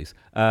state, at least.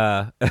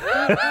 But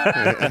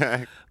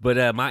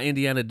my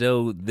Indiana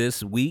Doe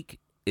this week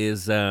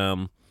is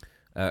a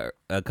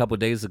couple of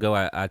days ago,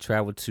 I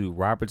traveled to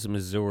Roberts,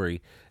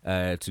 Missouri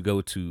to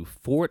go to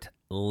Fort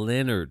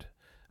Leonard.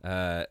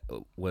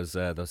 Was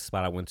the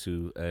spot I went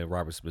to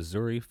Roberts,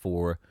 Missouri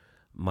for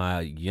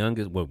one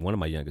of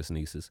my youngest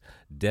nieces,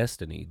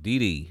 Destiny,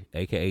 Dee,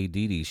 a.k.a.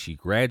 Dee. She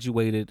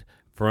graduated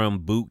from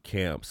boot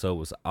camp, so it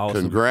was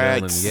awesome.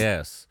 Congrats.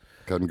 Yes.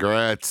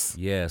 Congrats.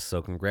 Yes,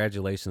 so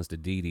congratulations to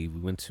Dee.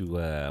 We went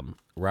to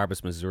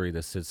Roberts, Missouri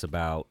that sits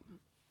about,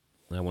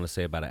 I want to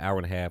say about an hour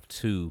and a half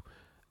to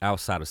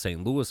outside of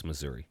St. Louis,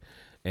 Missouri.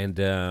 And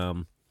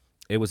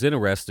it was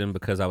interesting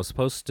because I was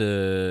supposed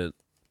to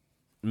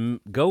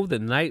go the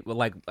night,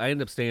 like I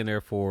ended up staying there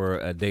for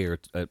a day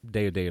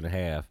and a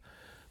half.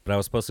 But I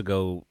was supposed to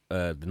go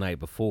the night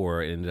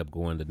before. Ended up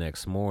going the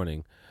next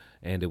morning,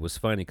 and it was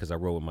funny because I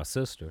rode with my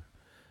sister,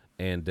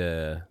 and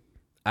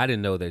I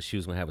didn't know that she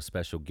was going to have a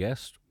special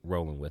guest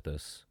rolling with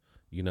us,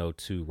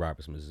 to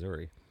Roberts,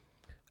 Missouri,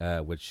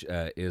 which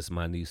is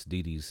my niece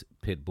Dee Dee's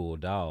pit bull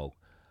dog,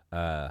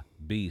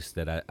 Beast,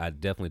 that I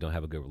definitely don't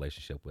have a good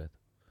relationship with,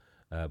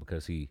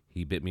 because he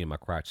bit me in my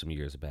crotch some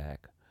years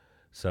back,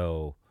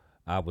 so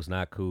I was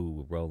not cool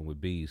with rolling with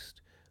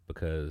Beast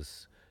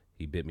because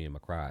he bit me in my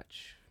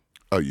crotch.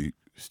 Are you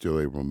still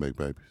able to make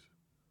babies?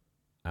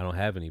 I don't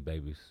have any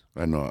babies.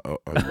 I know. Are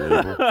you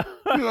able?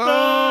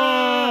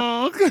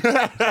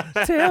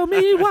 Tell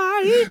me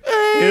why.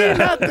 Ain't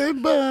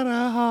nothing but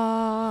a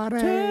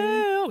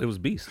heartache. It was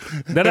Beast.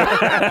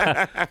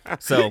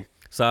 So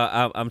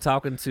I'm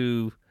talking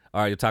to,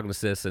 all right, you're talking to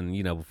sis, and,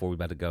 before we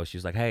about to go,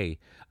 she's like, hey,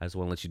 I just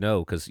want to let you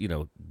know, because, Dee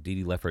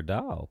Dee left her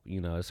dog.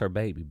 It's her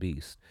baby,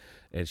 Beast.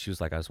 And she was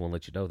like, I just want to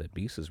let you know that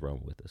Beast is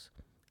rolling with us.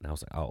 And I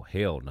was like, oh,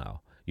 hell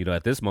no.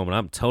 At this moment,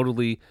 I'm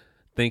totally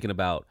thinking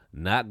about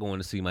not going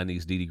to see my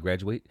niece Dee Dee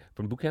graduate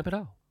from boot camp at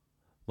all.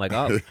 Like,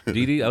 oh,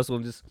 Dee Dee, I was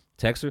going to just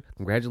text her,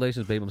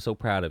 congratulations, baby, I'm so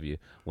proud of you.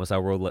 Once I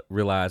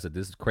realized that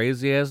this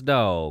crazy-ass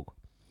dog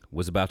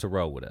was about to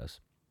roll with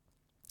us.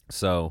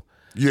 So...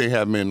 You ain't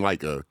have him in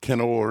like a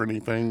kennel or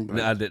anything?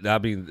 I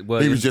mean,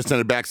 well, he was just in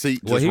the back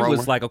seat. Well, just rolling?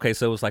 Was like, okay,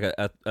 so it was like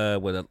a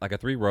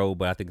 3-row,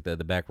 but I think the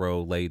back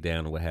row laid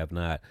down or what have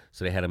not.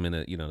 So they had him in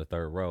the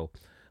third row.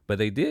 But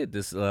they did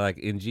this like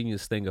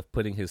ingenious thing of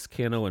putting his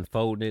kennel and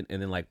folding it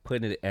and then like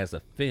putting it as a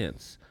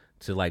fence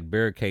to like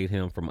barricade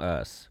him from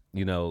us,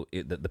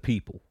 the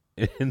people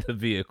in the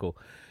vehicle.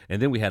 And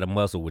then we had a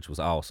muzzle, which was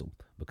awesome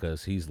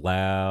because he's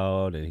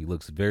loud and he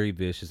looks very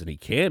vicious and he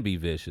can be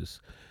vicious.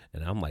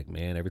 And I'm like,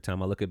 man, every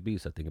time I look at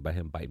Beast, I think about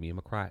him bite me in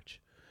my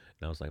crotch.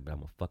 And I was like, man, I'm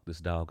going to fuck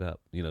this dog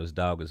up. This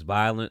dog is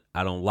violent.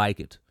 I don't like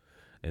it.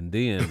 And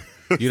then,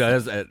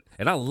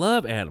 and I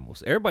love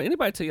animals.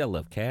 Anybody tell you I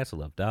love cats, I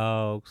love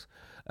dogs,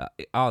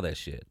 all that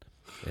shit.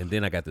 And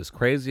then I got this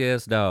crazy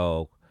ass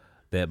dog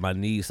that my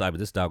niece,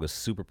 this dog is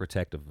super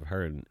protective of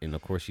her. And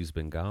of course, she's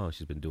been gone.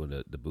 She's been doing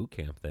the boot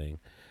camp thing.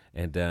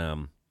 And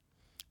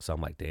so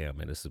I'm like, damn,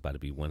 man, this is about to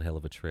be one hell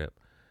of a trip.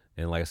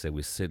 And like I said,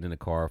 we're sitting in the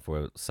car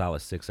for a solid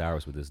 6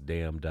 hours with this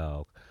damn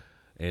dog.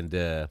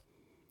 And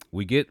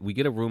we get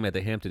a room at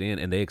the Hampton Inn,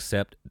 and they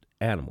accept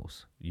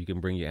animals. You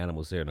can bring your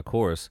animals there. And, of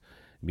course,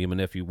 me and my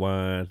nephew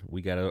Juan,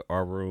 we got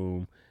our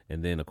room.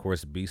 And then, of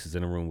course, Beast is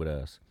in the room with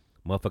us.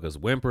 Motherfuckers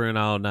whimpering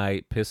all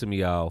night, pissing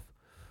me off.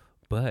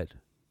 But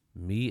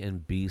me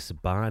and Beast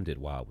bonded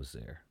while I was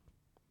there.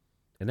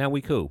 And now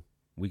we cool.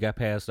 We got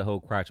past the whole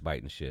crotch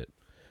biting shit.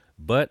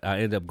 But I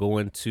ended up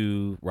going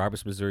to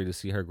Roberts, Missouri to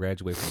see her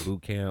graduate from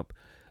boot camp.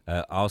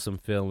 Awesome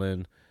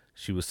feeling.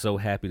 She was so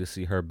happy to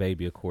see her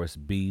baby, of course,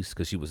 Beast,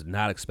 because she was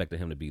not expecting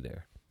him to be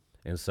there.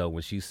 And so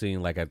when she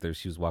seen, like after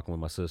she was walking with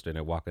my sister and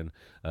they're walking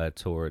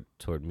toward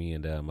me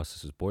and my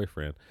sister's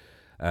boyfriend,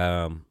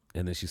 and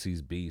then she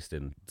sees Beast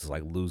and just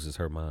like loses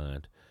her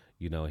mind.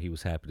 He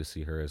was happy to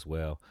see her as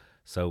well.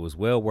 So it was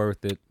well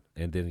worth it.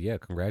 And then, yeah,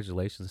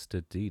 congratulations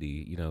to Dee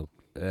Dee,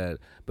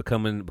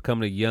 becoming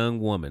a young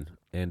woman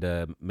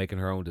and making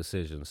her own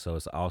decisions. So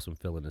it's an awesome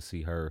feeling to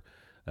see her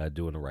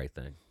doing the right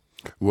thing.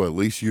 Well, at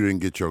least you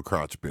didn't get your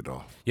crotch bit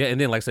off. Yeah, and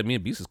then, like I said, me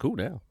and Beast is cool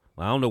now.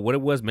 I don't know what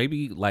it was.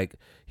 Maybe, like,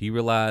 he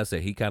realized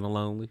that he kind of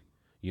lonely.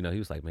 He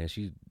was like, man,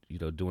 she's,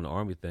 doing the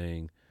Army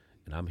thing,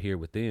 and I'm here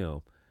with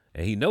them.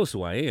 And he knows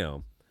who I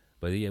am.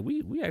 But, yeah,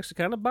 we actually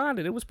kind of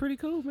bonded. It was pretty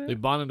cool, man. They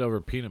bonded over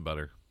peanut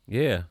butter.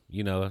 Yeah,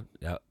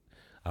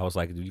 I was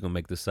like, you're going to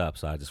make this up.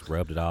 So I just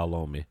rubbed it all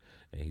on me,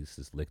 and he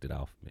just licked it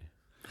off me.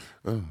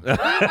 Oh.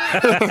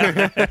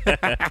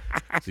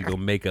 So you gonna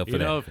make up for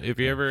that. If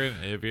you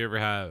ever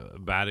have a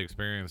bad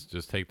experience,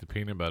 just take the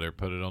peanut butter,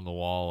 put it on the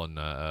wall in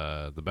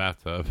the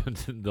bathtub, and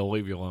they'll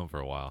leave you alone for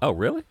a while. Oh,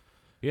 really?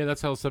 Yeah,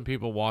 that's how some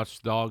people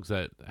watch dogs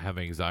that have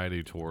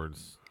anxiety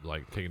towards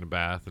like taking a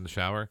bath in the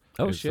shower.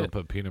 Oh shit! They'll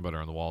put peanut butter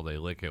on the wall. They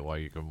lick it while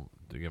you can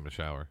give them a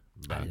shower.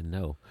 I didn't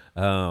know.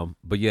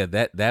 But yeah,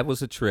 that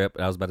was a trip.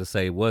 I was about to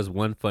say it was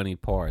one funny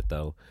part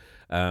though.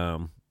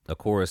 Of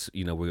course,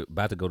 we're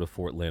about to go to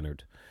Fort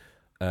Leonard.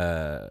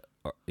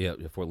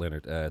 Fort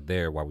Leonard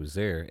there while we was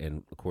there,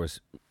 and of course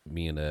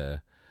me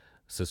and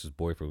sister's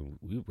boyfriend,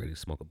 we were ready to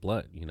smoke a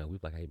blunt. We were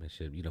like, hey man,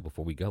 shit,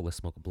 before we go, let's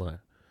smoke a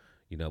blunt.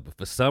 But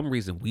for some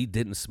reason we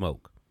didn't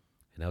smoke,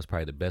 and that was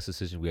probably the best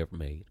decision we ever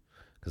made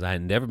because I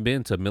had never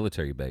been to a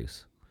military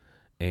base,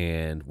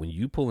 and when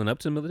you pulling up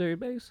to a military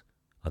base,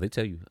 they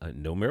tell you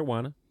no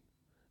marijuana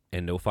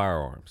and no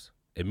firearms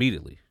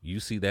immediately.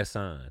 You see that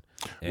sign.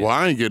 Well,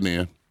 I ain't getting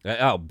in.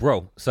 Oh,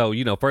 bro. So,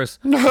 first,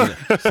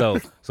 so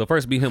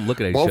first me and him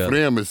looking at each other. Both of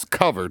them is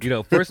covered.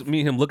 First me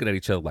and him looking at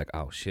each other like,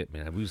 oh, shit,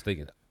 man. We was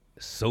thinking,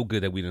 it's so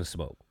good that we didn't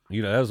smoke.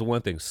 That was the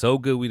one thing. So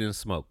good we didn't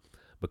smoke.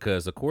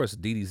 Because, of course,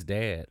 Dee Dee's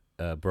dad,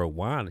 bro,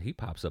 Juan, he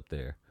pops up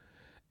there.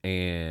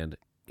 And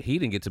he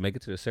didn't get to make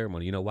it to the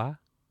ceremony. You know why?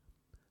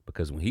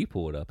 Because when he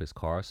pulled up, his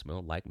car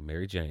smelled like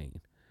Mary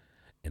Jane.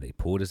 And they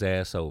pulled his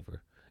ass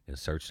over and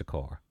searched the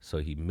car. So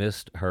he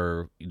missed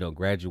her,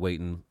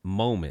 graduating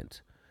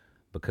moment.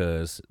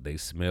 Because they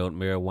smelled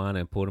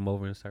marijuana and pulled him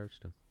over and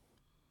searched him.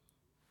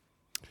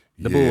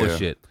 The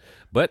bullshit.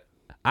 But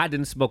I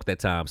didn't smoke that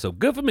time, so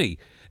good for me.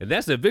 And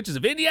that's the Adventures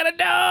of Indiana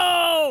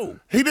Joe.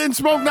 He didn't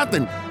smoke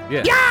nothing.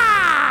 Yeah.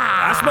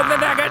 I smoked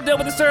that night. I got done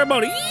with the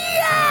ceremony.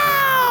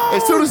 Yeah.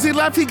 As soon as he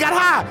left, he got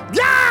high.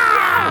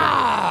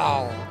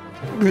 Yeah.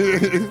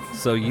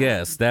 So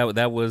yes,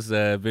 that was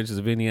Adventures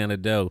of Indiana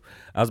Joe.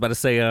 I was about to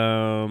say,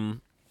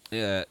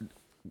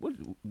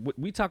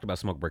 we talked about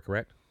smoke break,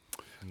 correct?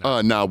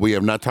 No, we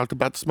have not talked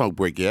about the smoke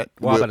break yet.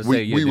 Well, I was about to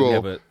say, did we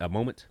have a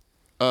moment?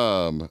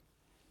 I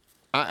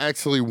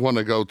actually want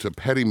to go to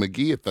Petty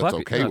McGee if that's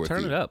okay with you.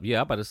 Turn it up. Yeah,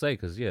 I'm about to say,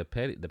 because, the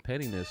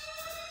pettiness.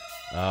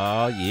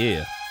 Oh,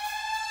 yeah.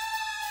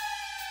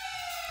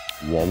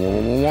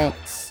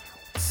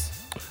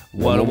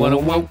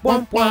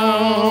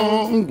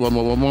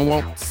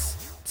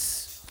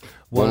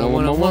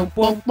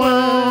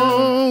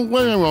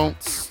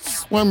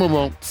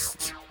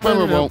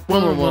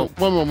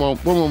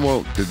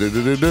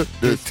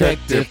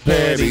 Detective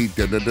Petty.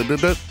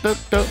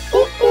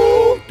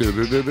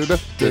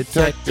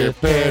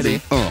 Detective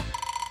Petty.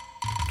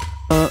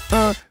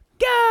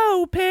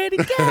 Go, Petty,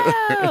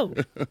 go.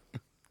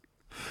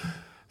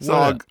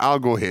 So I'll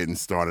go ahead and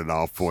start it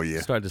off for you.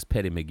 Start this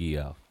Petty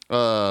McGee off.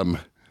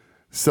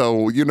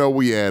 So,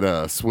 we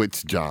had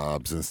switch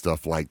jobs and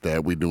stuff like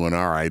that. We doing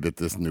all right at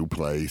this new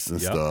place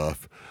and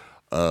stuff.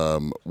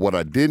 What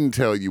I didn't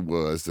tell you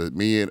was that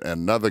me and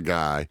another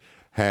guy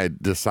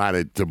had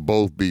decided to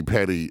both be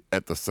petty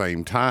at the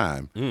same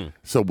time.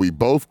 So we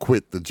both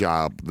quit the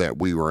job that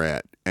we were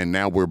at, and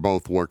now we're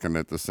both working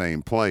at the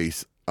same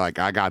place. Like,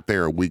 I got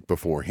there a week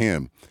before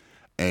him,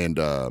 and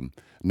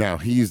now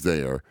he's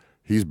there.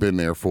 He's been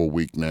there for a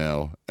week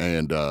now,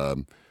 and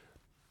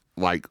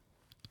like,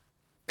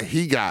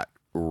 he got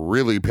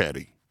really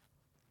petty.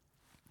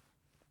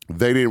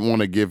 They didn't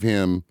want to give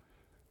him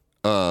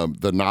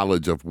the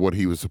knowledge of what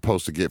he was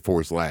supposed to get for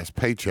his last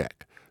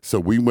paycheck. So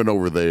we went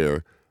over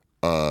there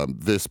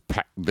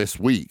this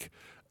week,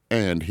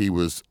 and he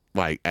was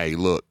like, "Hey,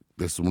 look,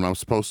 this is what I'm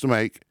supposed to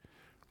make.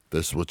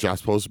 This is what y'all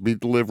supposed to be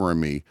delivering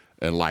me."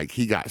 And like,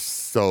 he got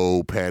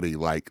so petty,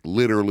 like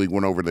literally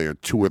went over there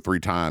 2 or 3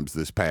 times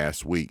this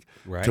past week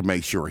to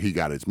make sure he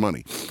got his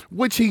money,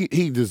 which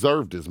he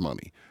deserved his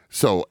money.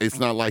 So it's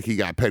not like he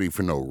got petty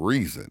for no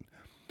reason.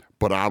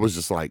 But I was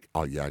just like,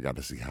 oh yeah, I got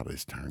to see how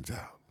this turns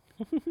out.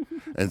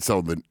 And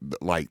so the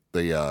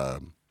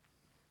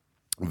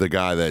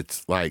guy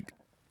that's like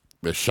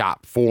the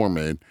shop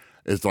foreman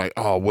is like,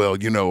 oh, well,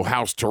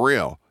 how's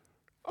Terrell?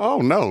 Oh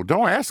no,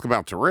 don't ask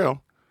about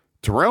Terrell.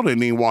 Terrell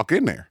didn't even walk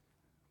in there.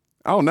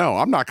 Oh no,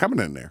 I'm not coming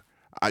in there.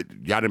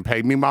 Y'all didn't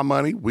pay me my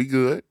money. We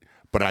good.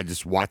 But I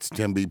just watched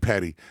him be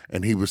petty,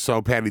 and he was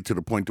so petty to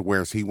the point to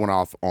where he went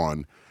off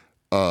on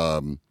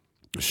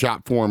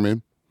shop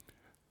foreman,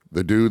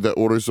 the dude that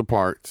orders the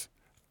parts,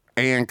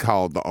 and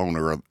called the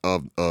owner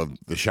of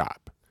the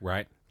shop.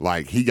 Right.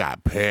 Like, he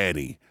got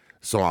petty.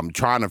 So I'm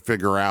trying to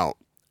figure out.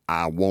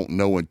 I won't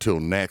know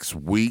until next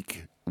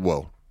week.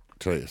 Well,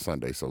 today is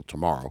Sunday, so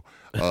tomorrow.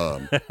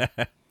 But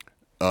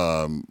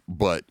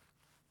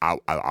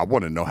I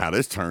want to know how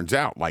this turns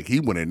out. Like, he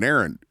went in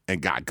there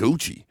and got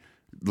Gucci.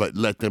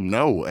 Let them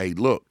know, hey,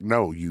 look,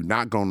 no, you're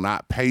not going to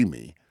not pay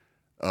me.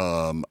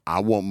 I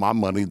want my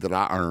money that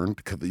I earned,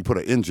 because he put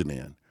an engine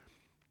in.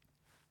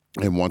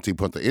 And once he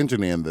put the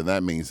engine in, then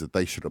that means that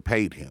they should have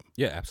paid him.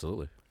 Yeah,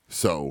 absolutely.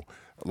 So,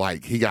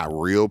 like, he got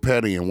real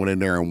petty and went in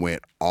there and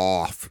went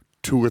off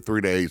 2 or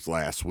 3 days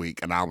last week.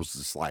 And I was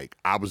just like,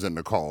 I was in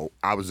the car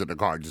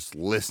just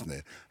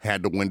listening,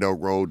 had the window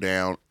rolled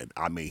down. And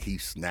I mean, he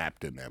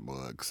snapped in that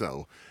mug.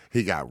 So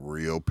he got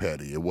real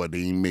petty. It wasn't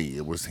even me.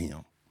 It was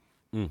him.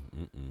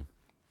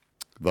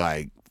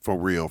 Like, for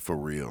real, for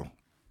real.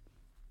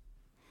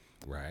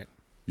 Right.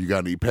 You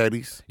got any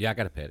petties? Yeah, I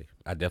got a petty.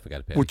 I definitely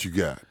got a petty. What you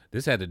got?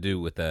 This had to do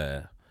with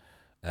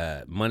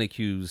Money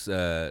Q's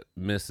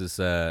Miss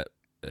Tamika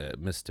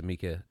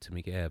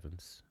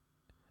Evans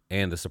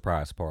and the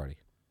surprise party.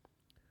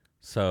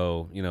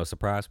 So,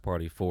 surprise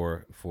party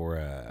for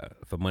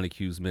Money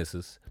Q's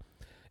missus,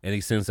 and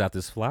he sends out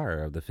this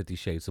flyer of the 50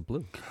 Shades of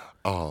Blue.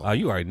 Oh,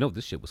 you already know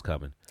this shit was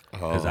coming,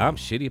 because I'm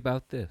shitty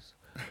about this.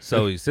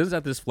 So he sends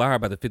out this flyer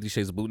about the 50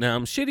 Shades of Blue. Now,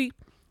 I'm shitty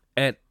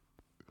at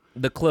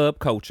the club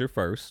culture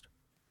first.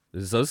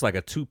 So it's like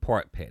a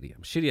 2-part petty.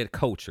 I'm shitty at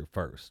culture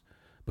first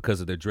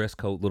because of their dress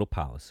code little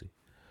policy.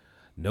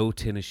 No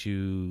tennis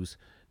shoes,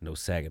 no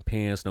sagging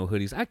pants, no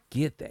hoodies. I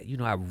get that.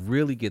 I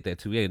really get that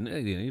too. Yeah,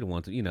 you don't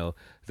want to,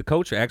 the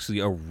culture actually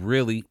a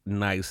really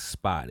nice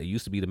spot. It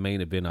used to be the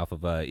main event off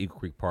of Eagle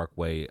Creek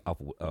Parkway off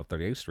of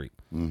 38th Street.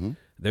 Mm-hmm.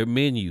 Their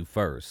menu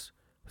first,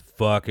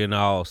 fucking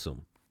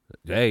awesome.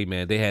 Hey,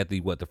 man, they had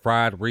the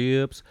fried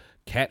ribs,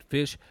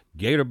 catfish,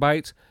 gator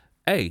bites.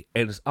 Hey,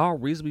 and it's all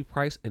reasonably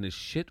priced, and the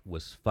shit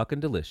was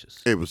fucking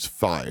delicious. It was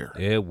fire.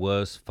 It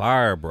was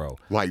fire, bro.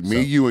 Like, me,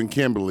 you, and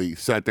Kimberly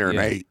sat there and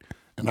ate,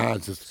 and I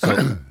was just,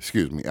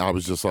 excuse me, I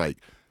was just like,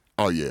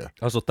 oh, yeah.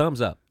 Also, thumbs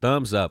up.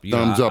 Thumbs up.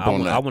 Thumbs up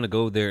on that. I want to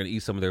go there and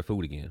eat some of their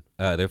food again.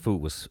 Their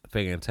food was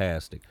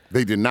fantastic.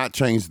 They did not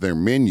change their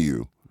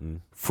menu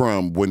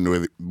from when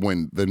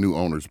the new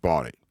owners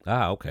bought it.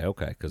 Ah, okay.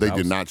 They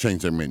did not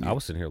change their menu. I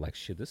was sitting here like,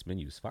 shit, this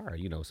menu is fire.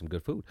 Some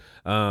good food.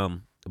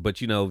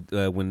 But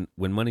when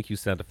Money Q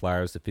sent the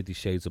flyers, the 50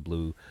 Shades of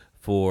Blue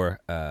for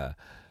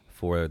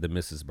the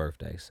missus'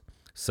 birthdays.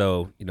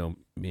 So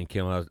me and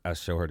Kim, I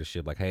show her the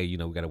shit like, hey, we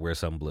got to wear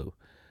something blue.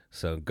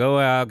 So go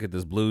out, get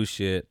this blue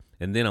shit,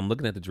 and then I'm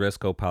looking at the dress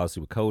code policy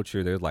with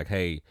culture. They're like,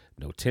 hey,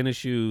 no tennis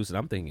shoes, and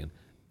I'm thinking,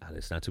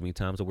 it's not too many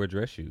times I wear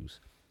dress shoes.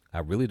 I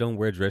really don't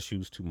wear dress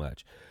shoes too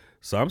much.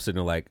 So I'm sitting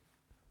there like,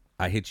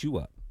 I hit you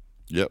up.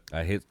 Yep.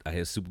 I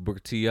hit Super Booker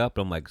T up.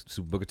 And I'm like,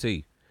 Super Booker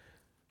T,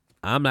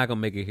 I'm not gonna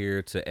make it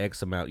here to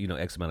X amount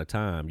of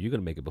time. You're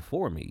gonna make it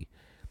before me.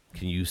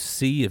 Can you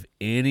see if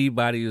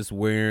anybody is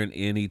wearing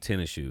any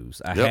tennis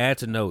shoes? I had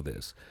to know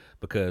this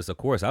because, of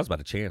course, I was about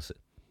to chance it.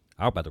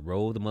 I was about to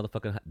roll the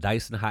motherfucking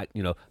dice in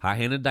the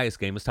high-handed dice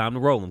game. It's time to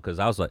roll them because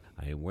I was like,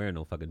 I ain't wearing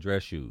no fucking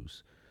dress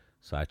shoes.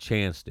 So I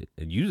chanced it.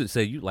 And you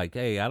said,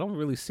 hey, I don't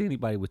really see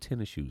anybody with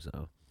tennis shoes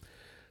on.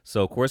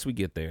 So, of course, we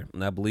get there.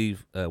 And I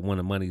believe one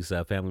of Money's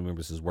family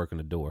members is working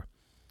the door.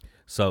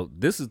 So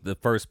this is the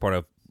first part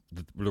of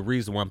the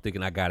reason why I'm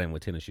thinking I got in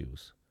with tennis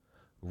shoes.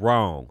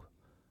 Wrong.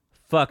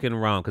 Fucking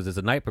wrong. Because as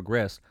the night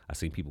progressed, I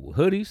seen people with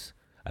hoodies.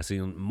 I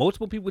seen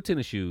multiple people with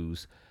tennis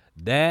shoes.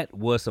 That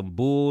was some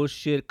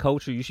bullshit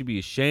culture. You should be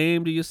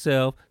ashamed of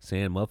yourself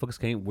saying motherfuckers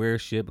can't wear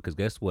shit because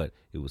guess what?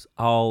 It was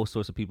all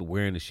sorts of people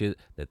wearing the shit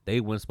that they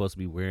weren't supposed to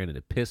be wearing, and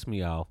it pissed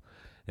me off.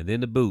 And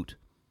then to boot,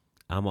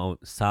 I'm on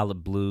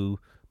solid blue.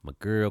 My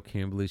girl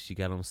Kimberly, she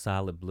got on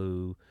solid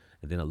blue.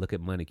 And then I look at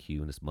Money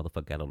Q, and this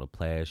motherfucker got on a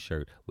plaid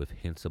shirt with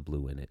hints of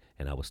blue in it,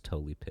 and I was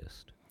totally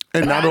pissed.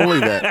 And not only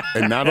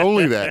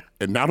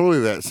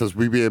that, since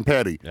we being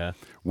petty,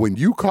 when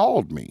you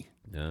called me,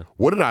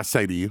 what did I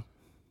say to you?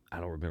 I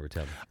don't remember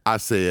telling you. I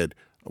said,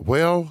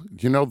 well,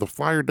 the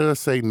flyer does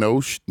say no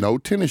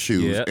tennis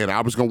shoes, and I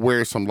was gonna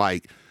wear some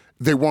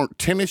they weren't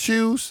tennis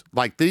shoes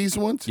like these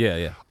ones.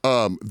 Yeah.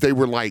 They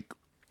were like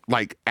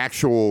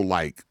actual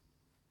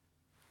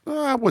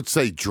I would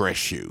say dress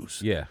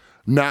shoes. Yeah.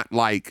 Not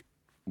like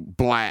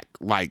black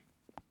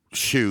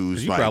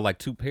shoes. You brought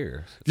 2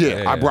 pairs.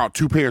 Yeah, I brought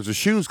 2 pairs of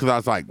shoes because I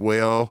was like,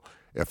 well,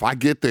 if I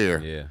get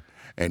there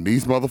and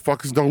these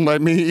motherfuckers don't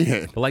let me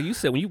in. But like you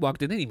said, when you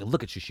walked in, they didn't even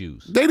look at your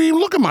shoes. They didn't even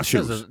look at my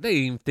shoes. They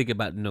didn't even think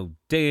about no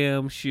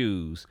damn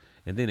shoes.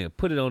 And then they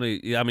put it on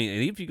and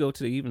if you go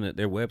to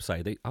their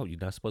website, you're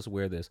not supposed to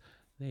wear this.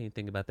 They ain't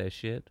thinking about that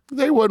shit.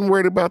 They wasn't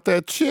worried about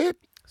that shit.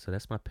 So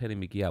that's my petty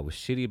McGee. I was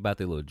shitty about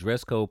their little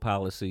dress code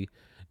policy.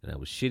 And I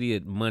was shitty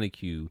at Money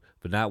Q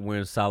for not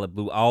wearing solid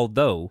blue.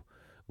 Although,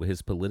 with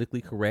his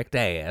politically correct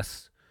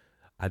ass,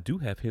 I do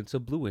have hints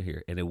of blue in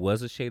here. And it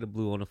was a shade of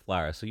blue on the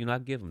flyer. So, I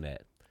give him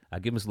that. I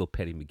give him his little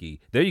petty McGee.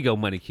 There you go,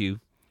 Money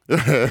Q.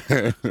 And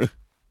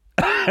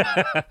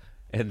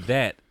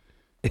that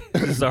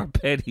is our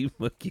petty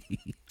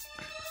McGee.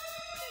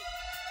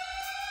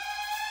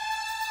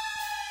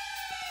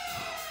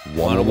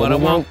 What I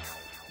want.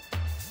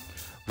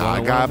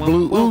 I got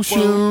blue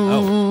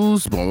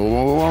shoes.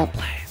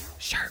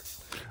 Shirt.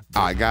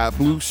 I got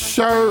blue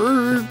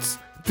shirts.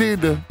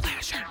 Detective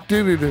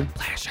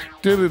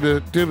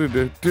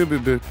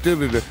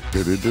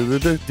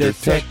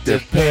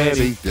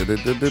Petty.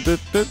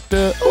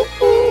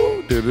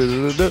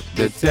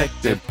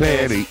 Detective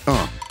Petty.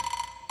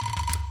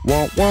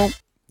 Won't.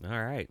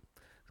 All right.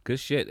 Good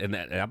shit. And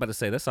I'm about to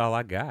say that's all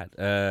I got.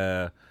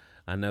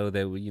 I know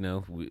that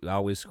we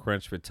always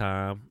crunch for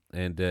time,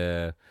 and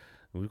we're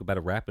about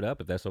to wrap it up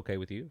if that's okay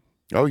with you.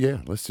 Oh yeah,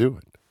 let's do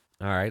it.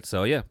 All right.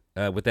 So yeah,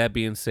 with that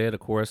being said, of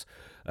course,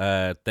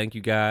 thank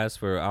you guys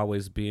for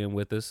always being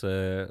with us,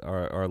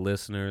 our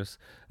listeners.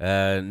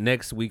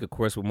 Next week, of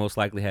course, we'll most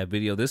likely have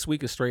video. This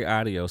week is straight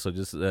audio, so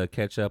just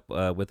catch up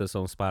with us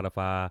on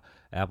Spotify,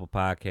 Apple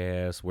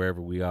Podcasts,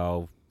 wherever we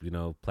all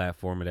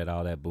platform it at,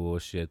 all that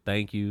bullshit.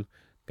 Thank you.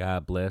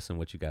 God bless, and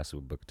what you got,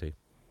 Super Booker T?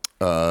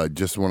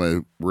 Just want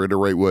to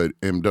reiterate what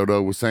M.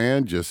 Dodo was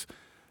saying.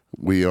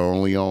 We are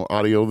only on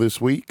audio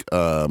this week,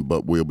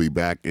 but we'll be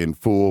back in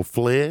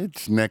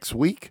full-fledged next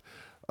week.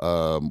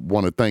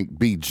 Want to thank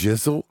B.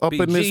 Jizzle up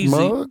in this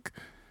mug.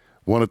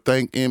 Want to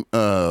thank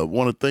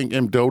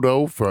M.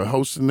 Dodo for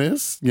hosting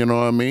this. You know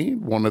what I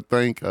mean? Want to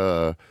thank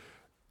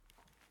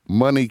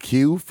Money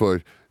Q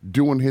for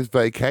doing his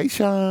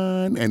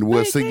vacation, and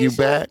we'll see you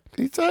back.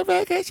 It's our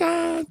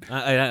vacation.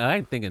 I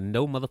ain't thinking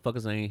no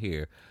motherfuckers ain't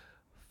here.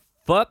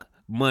 Fuck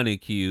Money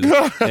Q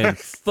and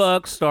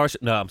fuck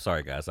Starship. No, I'm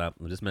sorry, guys. I'm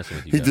just messing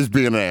with you. He's just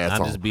being an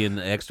asshole. I'm just being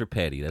extra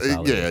petty. That's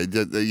all.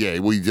 Yeah.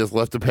 We just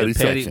left the petty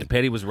section. The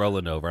petty was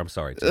rolling over. I'm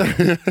sorry.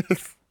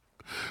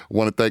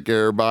 Want to thank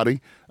everybody.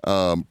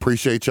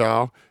 Appreciate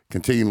y'all.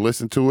 Continue to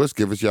listen to us.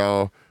 Give us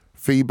y'all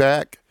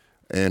feedback,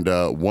 and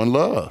one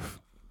love.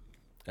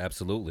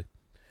 Absolutely.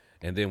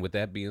 And then with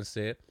that being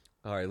said,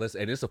 all right,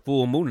 and it's a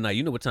full moon tonight.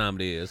 You know what time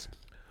it is.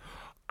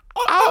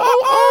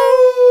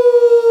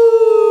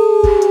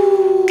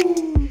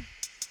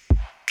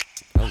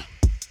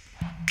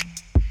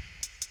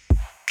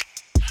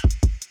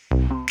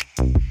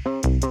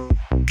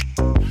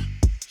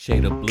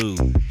 Shade of blue,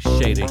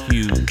 shade of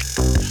hue.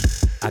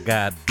 I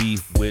got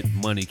beef with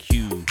Money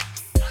Q.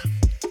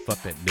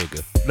 Fuck that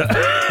nigga.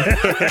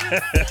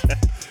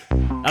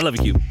 I love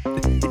you,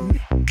 Q.